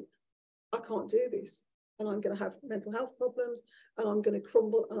people think, I can't do this. And I'm going to have mental health problems and I'm going to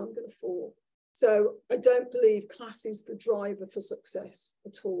crumble and I'm going to fall. So I don't believe class is the driver for success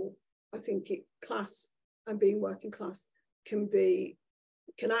at all. I think class and being working class can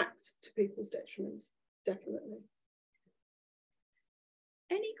act to people's detriment, definitely.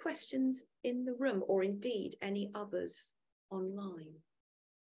 Any questions in the room, or indeed any others online?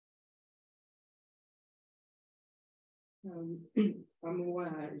 I'm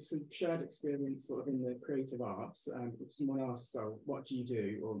aware it's a shared experience sort of in the creative arts. If someone asks, so what do you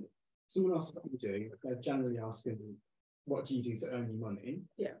do? Or someone asks what you do, they're generally asking what do you do to earn your money?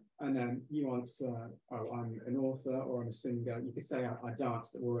 Yeah. And then you answer, oh, I'm an author or I'm a singer. You could say I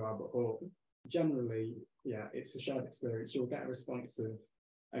danced at Royal Albert Hall. Generally, yeah, it's a shared experience. You'll get a response of,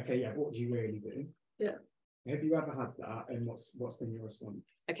 okay, yeah, what do you really do? Yeah. Have you ever had that, and what's been your response?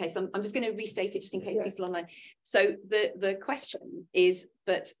 Okay, so I'm just going to restate it just in case Yeah. people online. So the question is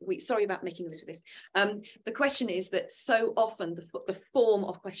that sorry about making noise with this. The question is that so often the form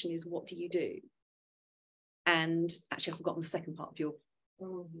of question is, what do you do? And actually, I've forgotten the second part of your.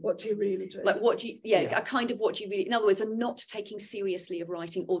 What do you really do? Like, what do you? Yeah, Yeah. a kind of what do you really? In other words, a not taking seriously of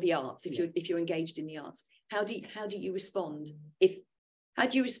writing or the arts. If you're engaged in the arts, how do you respond if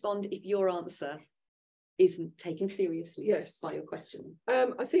your answer isn't taken seriously Yes. by your question?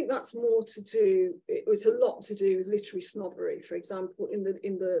 I think that's more to do. It's a lot to do with literary snobbery. For example, in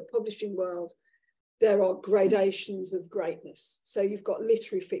the publishing world, there are gradations of greatness. So you've got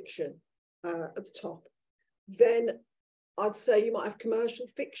literary fiction at the top. Then I'd say you might have commercial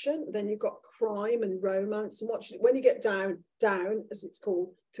fiction. Then you've got crime and romance. And when you get down, as it's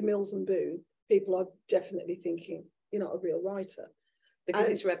called, to Mills and Boon, people are definitely thinking you're not a real writer. Because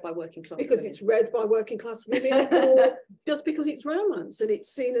it's read by working class because women. it's read by working class women, or just because it's romance and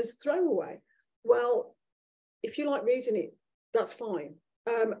it's seen as throwaway. Well, if you like reading it, that's fine.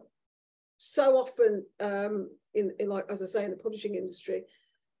 So often, in like, as I say, in the publishing industry,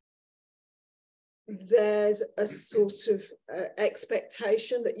 there's a sort of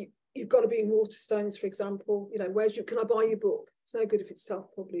expectation that you've got to be in Waterstones, for example. You know, can I buy your book? It's no good if it's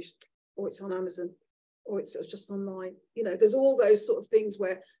self-published or it's on Amazon, or it's just online. You know, there's all those sort of things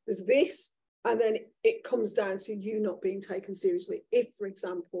where there's this, and then it comes down to you not being taken seriously. If, for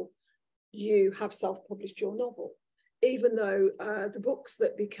example, you have self-published your novel, even though the books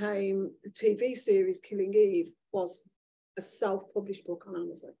that became the TV series Killing Eve was a self-published book on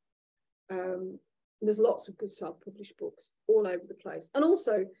Amazon. There's lots of good self-published books all over the place. And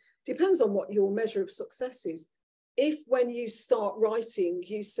also, depends on what your measure of success is. If when you start writing,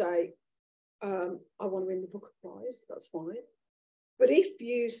 you say, I want to win the Booker Prize, that's fine. But if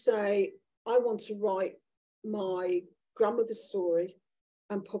you say, I want to write my grandmother's story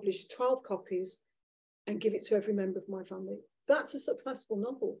and publish 12 copies and give it to every member of my family, that's a successful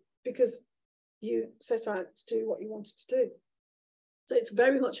novel because you set out to do what you wanted to do. So it's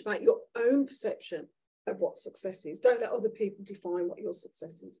very much about your own perception of what success is. Don't let other people define what your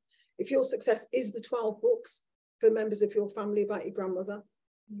success is. If your success is the 12 books for members of your family about your grandmother,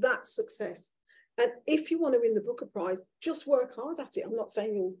 that's success. And if you want to win the Booker Prize, just work hard at it. I'm not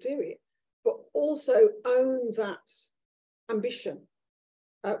saying you'll do it, but also own that ambition.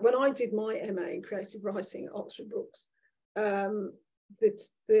 When I did my MA in creative writing at Oxford Brookes,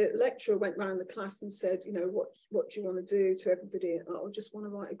 the lecturer went round the class and said, you know, what do you want to do to everybody? And I just want to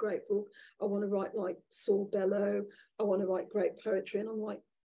write a great book. I want to write like Saul Bellow. I want to write great poetry. And I'm like,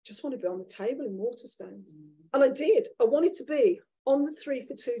 just want to be on the table in Waterstones. And I did. I wanted to be on the 3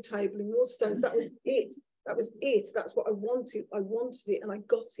 for 2 table in Waterstones. That was it. That was it. That's what I wanted. I wanted it and I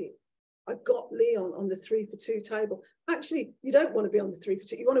got it. I got Leon on the 3 for 2 table. Actually, you don't want to be on the 3 for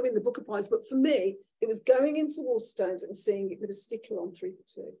 2. You want to win the Booker Prize. But for me, it was going into Waterstones and seeing it with a sticker on 3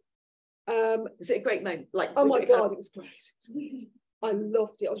 for 2. Was it a great moment? Like, oh my God, it was great. I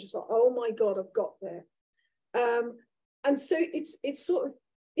loved it. I was just like, oh my God, I've got there. And so it's sort of,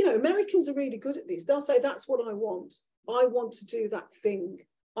 you know, Americans are really good at this. They'll say, that's what I want. I want to do that thing.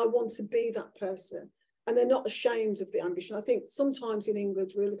 I want to be that person. And they're not ashamed of the ambition. I think sometimes in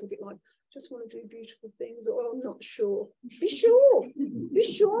England, we're a little bit like, just want to do beautiful things, or I'm not sure. Be sure. Be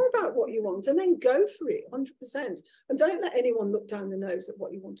sure about what you want and then go for it 100%. And don't let anyone look down the nose at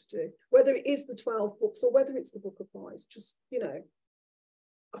what you want to do, whether it is the 12 books or whether it's the Booker Prize. Just, you know,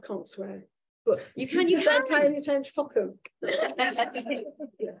 I can't swear. But you can pay any attention, fuck them.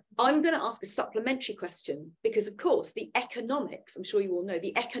 Yeah. I'm going to ask a supplementary question because, of course, the economics, I'm sure you all know,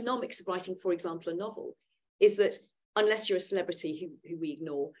 the economics of writing, for example, a novel is that unless you're a celebrity who we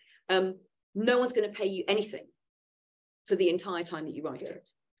ignore, no one's going to pay you anything for the entire time that you write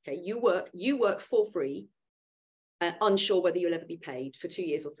it. Okay, you work for free, unsure whether you'll ever be paid for 2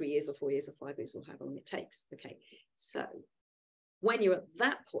 years or 3 years or 4 years or 5 years or however long it takes. Okay, so when you're at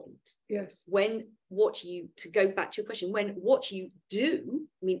that point, yes, to go back to your question, what you do,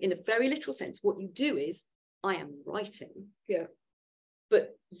 I mean, in a very literal sense, what you do is, I am writing. Yeah.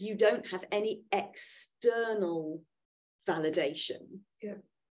 But you don't have any external validation. Yeah.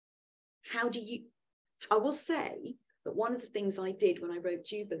 I will say that one of the things I did when I wrote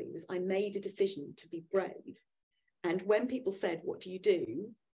Jubilee was I made a decision to be brave. And when people said, what do you do?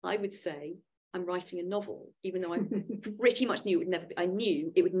 I would say, I'm writing a novel, even though I pretty much knew it would never be, I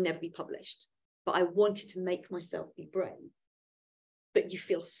knew it would never be published. but I wanted to make myself be brave. But you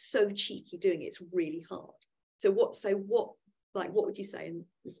feel so cheeky doing it, it's really hard. So what would you say?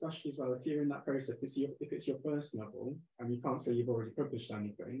 Especially as well, if you're in that process, if it's your first novel and you can't say you've already published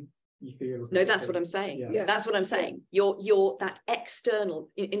anything, you feel... No, that's what I'm saying. Yeah. That's what I'm saying. You're that external,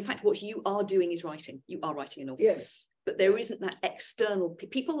 in fact, what you are doing is writing. You are writing a novel. Yes. But there isn't that external,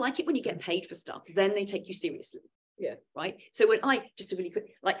 people like it when you get paid for stuff, then they take you seriously. Yeah. Right. So when just a really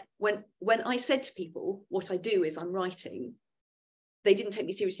quick, like when I said to people, what I do is I'm writing, they didn't take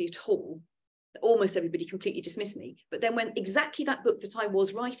me seriously at all. Almost everybody completely dismissed me. But then when exactly that book that I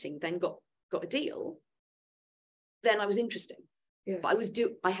was writing then got a deal, then I was interesting. Yes. But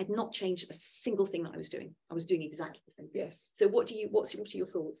I had not changed a single thing that I was doing. I was doing exactly the same thing. Yes. So what are your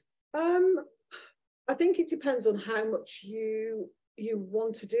thoughts? I think it depends on how much you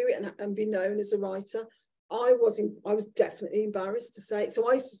want to do it and be known as a writer. I was definitely embarrassed to say it.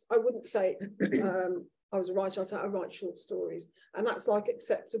 So I wouldn't say I was a writer. I said I write short stories, and that's like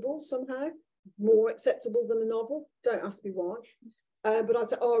acceptable somehow, more acceptable than a novel. Don't ask me why. But I'd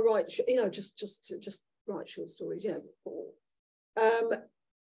say, oh, I write, just write short stories,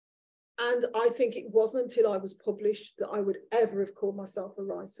 and I think it wasn't until I was published that I would ever have called myself a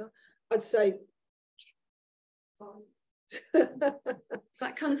writer. I'd say, Is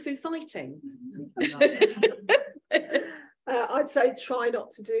that kung fu fighting? I'd say try not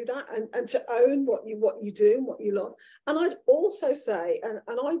to do that, and to own what you do and what you love. And I'd also say, and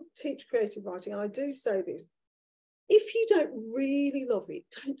I teach creative writing, and I do say this, if you don't really love it,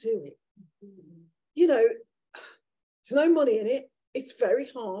 don't do it. There's no money in it. It's very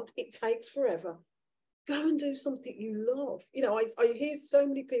hard. It takes forever. Go and do something you love. I hear so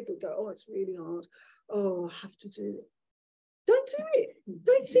many people go, oh, it's really hard. Oh, I have to do it. Don't do it.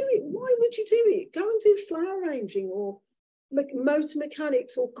 Don't do it. Why would you do it? Go and do flower arranging or motor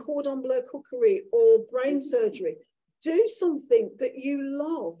mechanics or cordon bleu cookery or brain surgery. Do something that you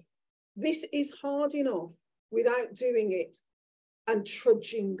love. This is hard enough without doing it and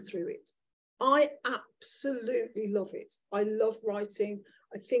trudging through it. I absolutely love it. I love writing.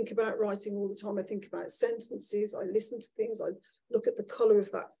 I think about writing all the time. I think about sentences. I listen to things. I look at the colour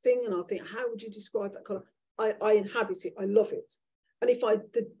of that thing and I think, how would you describe that colour? I inhabit it. I love it. And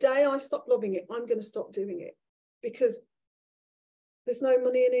the day I stop loving it, I'm going to stop doing it, because there's no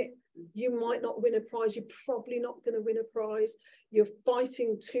money in it. You might not win a prize. You're probably not going to win a prize. You're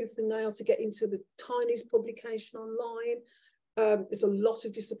fighting tooth and nail to get into the tiniest publication online. There's a lot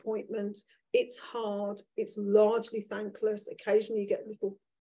of disappointment. It's hard. It's largely thankless. Occasionally you get a little,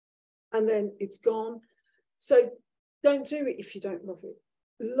 and then it's gone. So don't do it if you don't love it.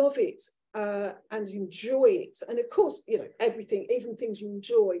 Love it and enjoy it. And of course, everything, even things you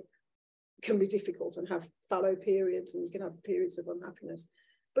enjoy, can be difficult and have fallow periods, and you can have periods of unhappiness.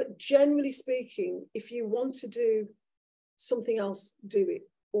 But generally speaking, if you want to do something else, do it,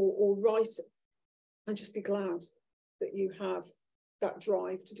 or write it, and just be glad that you have that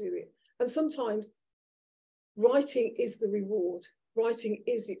drive to do it. And sometimes writing is the reward. Writing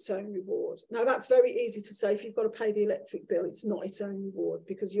is its own reward. Now, that's very easy to say. If you've got to pay the electric bill, it's not its own reward,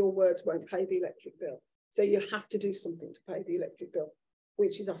 because your words won't pay the electric bill. So you have to do something to pay the electric bill,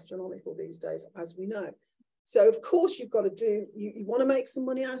 which is astronomical these days, as we know. So of course you've got to do, you want to make some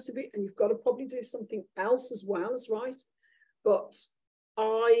money out of it, and you've got to probably do something else as well as write. But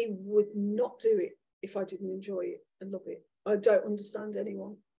I would not do it if I didn't enjoy it and love it. I don't understand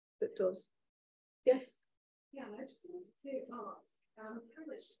anyone that does. Yes? Yeah, I just wanted to ask, how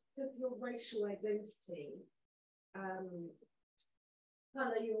much does your racial identity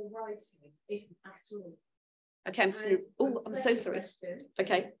colour your writing, if at all? Okay, I'm just going to, oh, I'm so sorry. Question,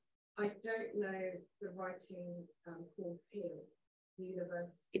 okay. I don't know the writing course here at the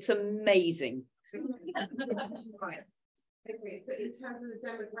university. It's amazing. Right. Okay, so in terms of the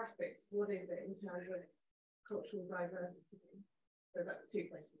demographics, what is it in terms of cultural diversity? So that's 2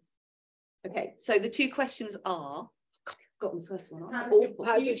 questions. Okay, so the 2 questions are, God, I've forgotten the first one.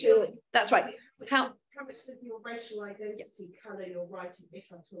 That's right. How much does your racial identity colour your writing,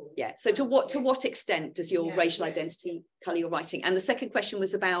 if at all? Yeah, so to what extent does your racial identity colour your writing? And the second question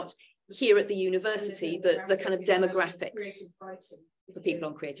was about here at the university, the kind of demographic for people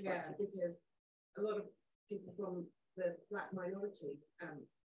on creative writing. Because a lot of people from the Black minority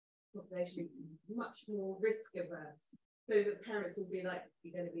population much more risk averse. So that parents will be like,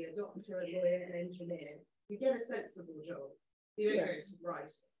 you're going to be a doctor, a lawyer, an engineer. You get a sensible job. You don't go to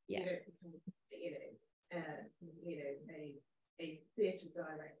write. You don't become, a theatre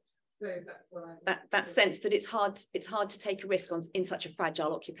director. So that's what I that sense that it's hard to take a risk in such a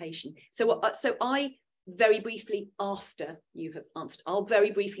fragile occupation. So very briefly after you have answered. I'll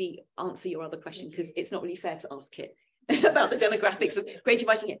very briefly answer your other question because it's not really fair to ask Kit about the demographics of creative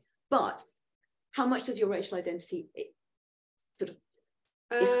writing here. But how much does your racial identity sort of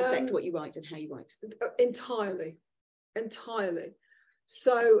affect what you write and how you write? Entirely.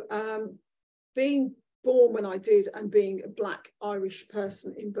 So being born when I did and being a Black Irish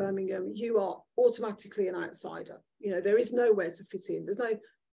person in Birmingham, you are automatically an outsider. You know, there is nowhere to fit in. There's no,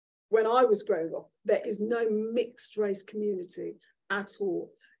 when I was growing up, there is no mixed race community at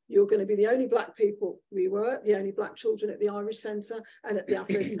all. You're going to be the only Black people. We were the only Black children at the Irish Centre, and at the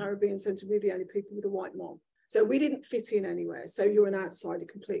African Caribbean Centre, we're the only people with a white mom. So we didn't fit in anywhere. So you're an outsider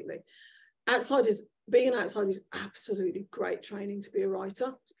completely. Being an outsider is absolutely great training to be a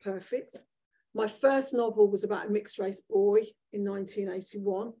writer. It's perfect. My first novel was about a mixed race boy in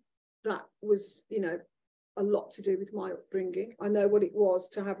 1981. That was, you know, a lot to do with my upbringing. I know what it was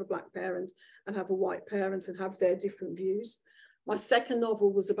to have a Black parent and have a white parent and have their different views. My second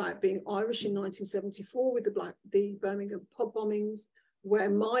novel was about being Irish in 1974 with the Birmingham pub bombings, where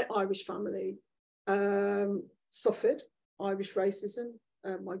my Irish family suffered Irish racism.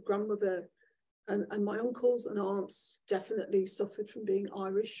 My grandmother and my uncles and aunts definitely suffered from being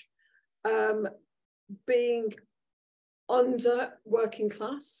Irish. Being under working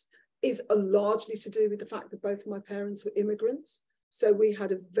class is largely to do with the fact that both of my parents were immigrants. So we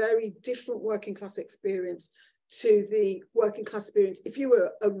had a very different working class experience to the working class experience. If you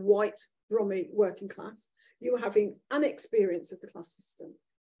were a white Brummie working class, you were having an experience of the class system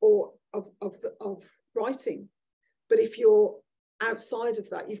or of writing. But if you're outside of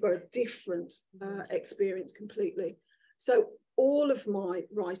that, you've got a different experience completely. So all of my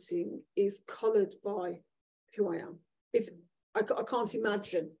writing is coloured by who I am. I can't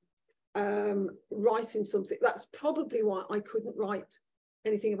imagine writing something. That's probably why I couldn't write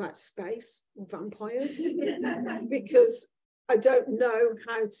anything about space or vampires, because I don't know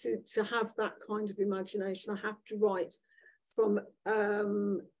how to have that kind of imagination. I have to write from,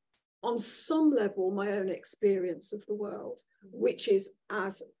 on some level, my own experience of the world, which is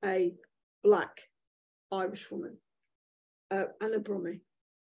as a Black Irish woman and a Brummie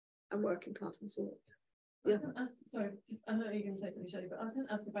and working class and so on. Yeah. Sorry, I know you're going to say something, Shelley, but I was going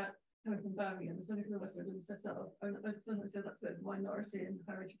to ask about coming from Birmingham, something from the West Midlands herself, and I sometimes feel that's a bit of a minority in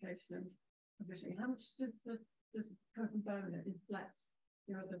higher education and provisioning. How much does coming from Birmingham inflect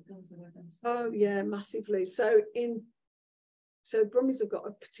your other films and identity? Oh yeah, massively. So Brummies have got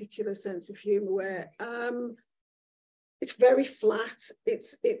a particular sense of humour where it's very flat.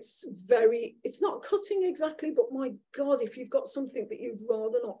 It's not cutting exactly, but my God, if you've got something that you'd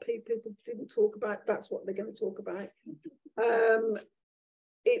rather not people didn't talk about, that's what they're going to talk about.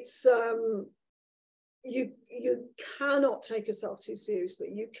 You cannot take yourself too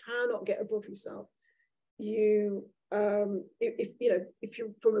seriously. You cannot get above yourself. If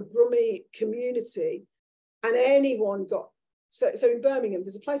you're from a Brummie community, and anyone got so in Birmingham,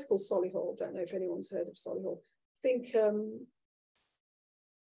 there's a place called Solihull. Don't know if anyone's heard of Solihull. I think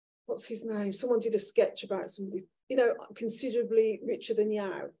what's his name? Someone did a sketch about somebody, you know, considerably richer than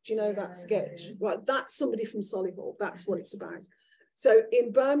Yao. Do you know that sketch? Well, that's somebody from Solihull. That's what it's about. So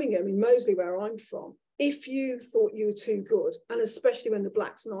in Birmingham, in Moseley, where I'm from, if you thought you were too good, and especially when the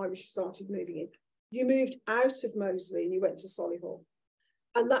Blacks and Irish started moving in, you moved out of Moseley and you went to Solihull.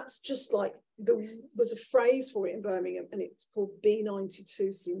 And that's just like, there's a phrase for it in Birmingham, and it's called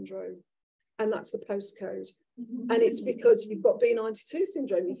B92 syndrome. And that's the postcode. And it's because you've got B92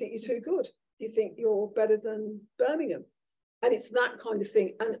 syndrome. You think you're too good. You think you're better than Birmingham. And it's that kind of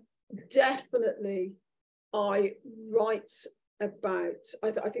thing. And definitely I write about,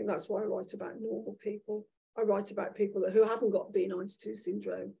 I think that's why I write about normal people. I write about people who haven't got B92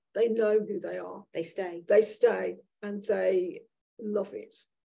 syndrome. They know who they are. They stay. They stay and they love it.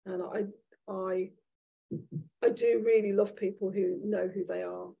 And I do really love people who know who they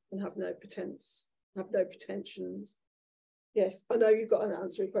are and have no pretense, have no pretensions. Yes, I know you've got an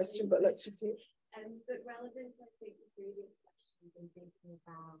answer to your question, but let's just hear. But relevant, I think, the previous questions and thinking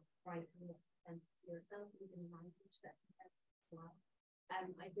about writing what's offensive to yourself using language that's offensive as well.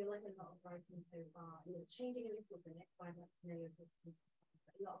 I feel like a lot of writing so far, and it's changing a little bit, but I'd like to know your thoughts.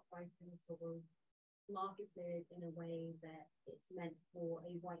 A lot of writing is sort of marketed in a way that it's meant for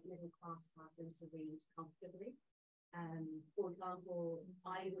a white middle class person to read comfortably. For example,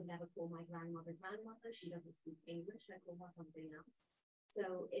 I would never call my grandmother grandmother. She doesn't speak English. I call her something else.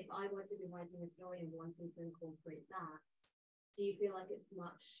 So if I were to be writing a story and wanting to incorporate that, do you feel like it's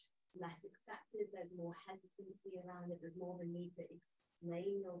much less accepted? There's more hesitancy around it. There's more of a need to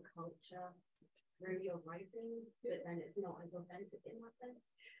explain your culture through your writing, but then it's not as authentic in that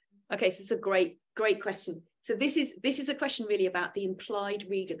sense? Okay, so it's a great question. So this is a question really about the implied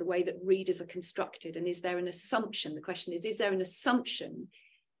reader, the way that readers are constructed, and is there an assumption? The question is there an assumption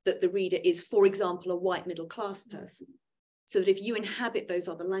that the reader is, for example, a white middle class person? So that if you inhabit those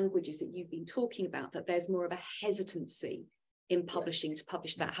other languages that you've been talking about, that there's more of a hesitancy in publishing to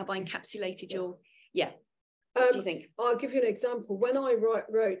publish that. Have I encapsulated your, what do you think? I'll give you an example. When I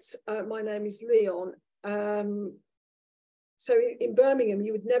wrote My Name is Leon, so in Birmingham,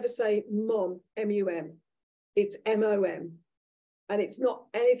 you would never say mum, M-U-M. It's M-O-M. And it's not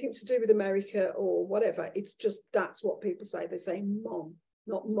anything to do with America or whatever. It's just that's what people say. They say mum,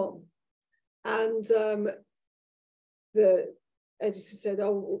 not mum. And the editor said,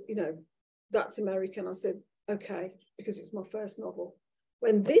 oh, you know, that's American. I said, okay, because it's my first novel.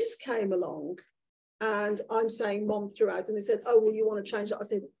 When this came along, and I'm saying mom throughout, and they said, oh, well, you want to change that? I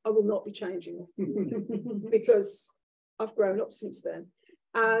said, I will not be changing because I've grown up since then.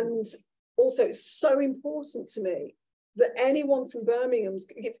 And also, it's so important to me that anyone from Birmingham's,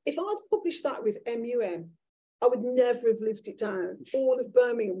 if I'd published that with MUM, I would never have lived it down. All of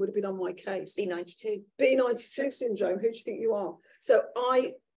Birmingham would have been on my case. B92. B92 syndrome, who do you think you are? So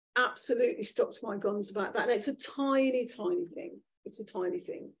I absolutely stuck to my guns about that. And it's a tiny, tiny thing. It's a tiny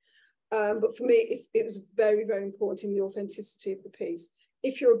thing. But for me, it was very, very important in the authenticity of the piece.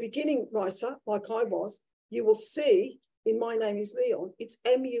 If you're a beginning writer, like I was, you will see in My Name is Leon, it's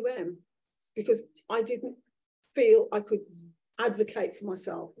MUM, because I didn't feel I could advocate for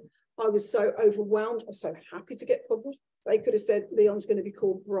myself. I was so overwhelmed. I was so happy to get published. They could have said Leon's going to be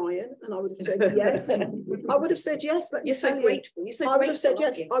called Brian, and I would have said yes. I would have said yes. You're so grateful. You're so I would grateful, have said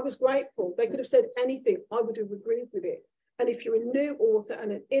yes. you? I was grateful. They could have said anything. I would have agreed with it. And if you're a new author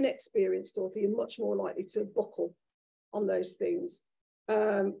and an inexperienced author, you're much more likely to buckle on those things.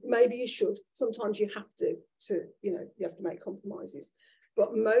 Maybe you should. Sometimes you have to, you know, you have to make compromises.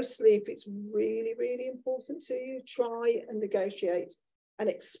 But mostly, if it's really, really important to you, try and negotiate and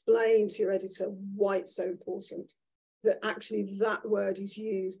explain to your editor why it's so important that actually that word is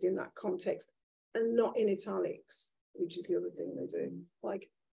used in that context and not in italics, which is the other thing they do. Like,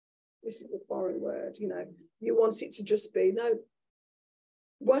 this is a foreign word, you know, you want it to just be, no,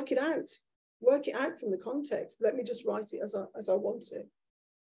 work it out from the context. Let me just write it as I want it.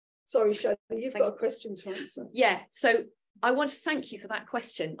 Sorry, Shelley, you've got a question to answer. Yeah, so I want to thank you for that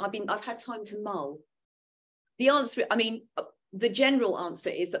question. I've had time to mull. The answer, I mean, the general answer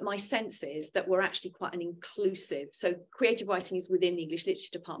is that my sense is that we're actually quite an inclusive. So creative writing is within the English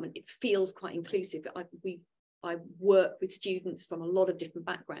Literature Department. It feels quite inclusive. I work with students from a lot of different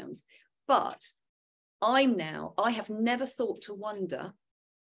backgrounds, but I have never thought to wonder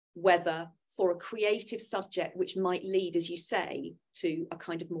whether for a creative subject, which might lead, as you say, to a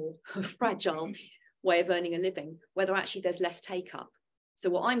kind of more fragile way of earning a living, whether actually there's less take up. So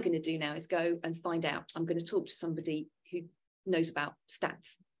what I'm going to do now is go and find out. I'm going to talk to somebody who knows about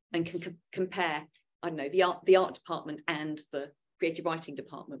stats and can compare, I don't know, the art department and the creative writing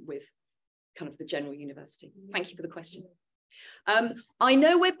department with kind of the general university. Thank you for the question. I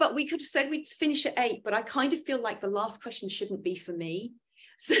know but we could have said we'd finish at 8, but I kind of feel like the last question shouldn't be for me.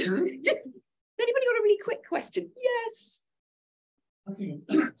 So anybody got a really quick question? Yes. I think,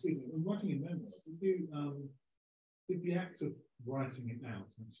 excuse me, when writing in memoirs, did the act of writing it out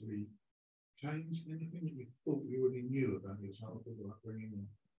actually change anything that you thought you already knew about your childhood, like bringing in,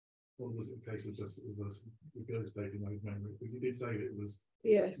 or was it a case of just regurgitating those memories? Because you did say that it was,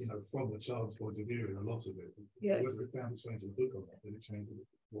 yes, you know, from the child's point of view, and a lot of it. Yes. Whether it found its way into the book or not, did it change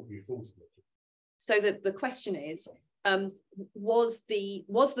what you thought of it? So the question is, was the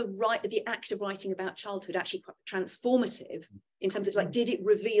act of writing about childhood actually quite transformative in terms of, like, did it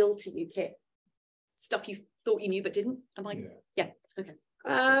reveal to you, Kit, stuff you thought you knew but didn't? Am I? Yeah. Okay.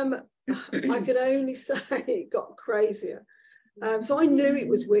 I can only say it got crazier. So I knew it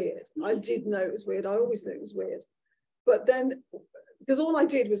was weird. I did know it was weird. I always knew it was weird. But then, because all I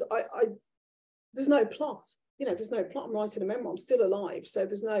did was, there's no plot. You know, there's no plot. I'm writing a memoir. I'm still alive. So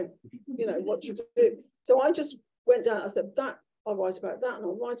there's no, you know, what you do. So I just went down. I said, that, I'll write about that, and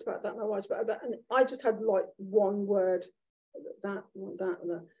I'll write about that, and I'll write about that. And I just had like one word, that, and that.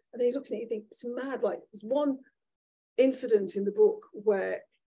 And then you're looking at it, you think, it's mad. Like, there's one incident in the book where,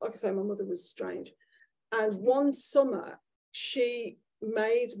 like I say, my mother was strange. And one summer, she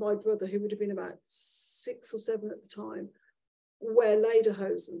made my brother, who would have been about 6 or 7 at the time, wear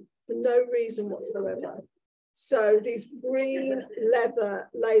lederhosen for no reason whatsoever. So these green leather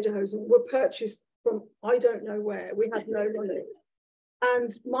lederhosen were purchased from I don't know where. We had no money.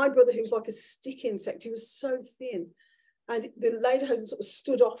 And my brother, who was like a stick insect, he was so thin. And the lederhosen sort of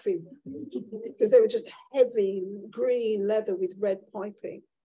stood off him because they were just heavy green leather with red piping.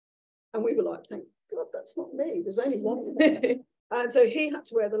 And we were like, thank God that's not me. There's only one. And so he had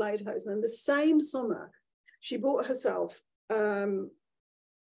to wear the lederhosen. And the same summer, she bought herself a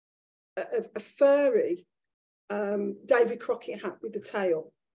furry David Crockett hat with the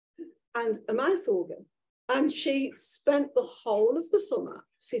tail and a mouth organ. And she spent the whole of the summer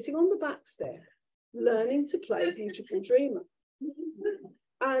sitting on the back stair, learning to play Beautiful Dreamer.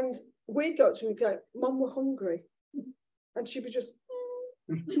 And we'd go up to her and go, Mum, we're hungry. And she'd be just,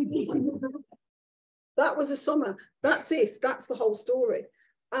 that was a summer. That's it. That's the whole story.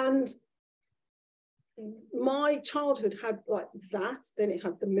 And my childhood had like that. Then it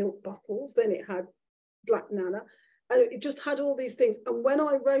had the milk bottles. Then it had Black Nana. And it just had all these things. And when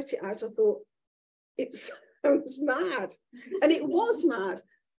I wrote it out, I thought, it sounds mad. And it was mad.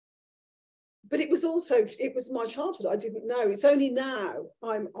 But it was my childhood. I didn't know. It's only now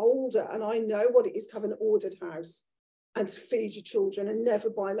I'm older and I know what it is to have an ordered house and to feed your children and never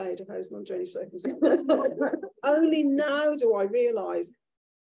buy lederhosen under any circumstances. Only now do I realise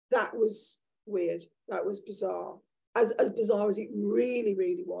that was weird. That was bizarre. As bizarre as it really,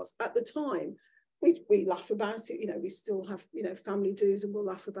 really was. At the time, we laugh about it. You know, we still have, you know, family do's and we'll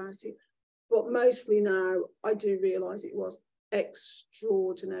laugh about it. But mostly now, I do realise it was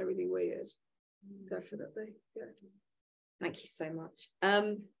extraordinarily weird. Definitely, yeah. Thank you so much.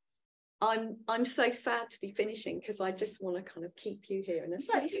 I'm so sad to be finishing because I just want to kind of keep you here in a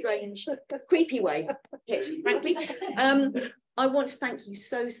slightly strange, creepy way, frankly. I want to thank you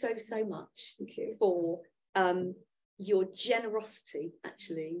so much for your generosity,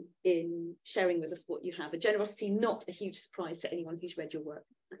 actually, in sharing with us what you have. A generosity not a huge surprise to anyone who's read your work.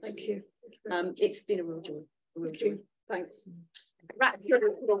 Thank you. It's been a real joy. Thank you. Thanks. Right.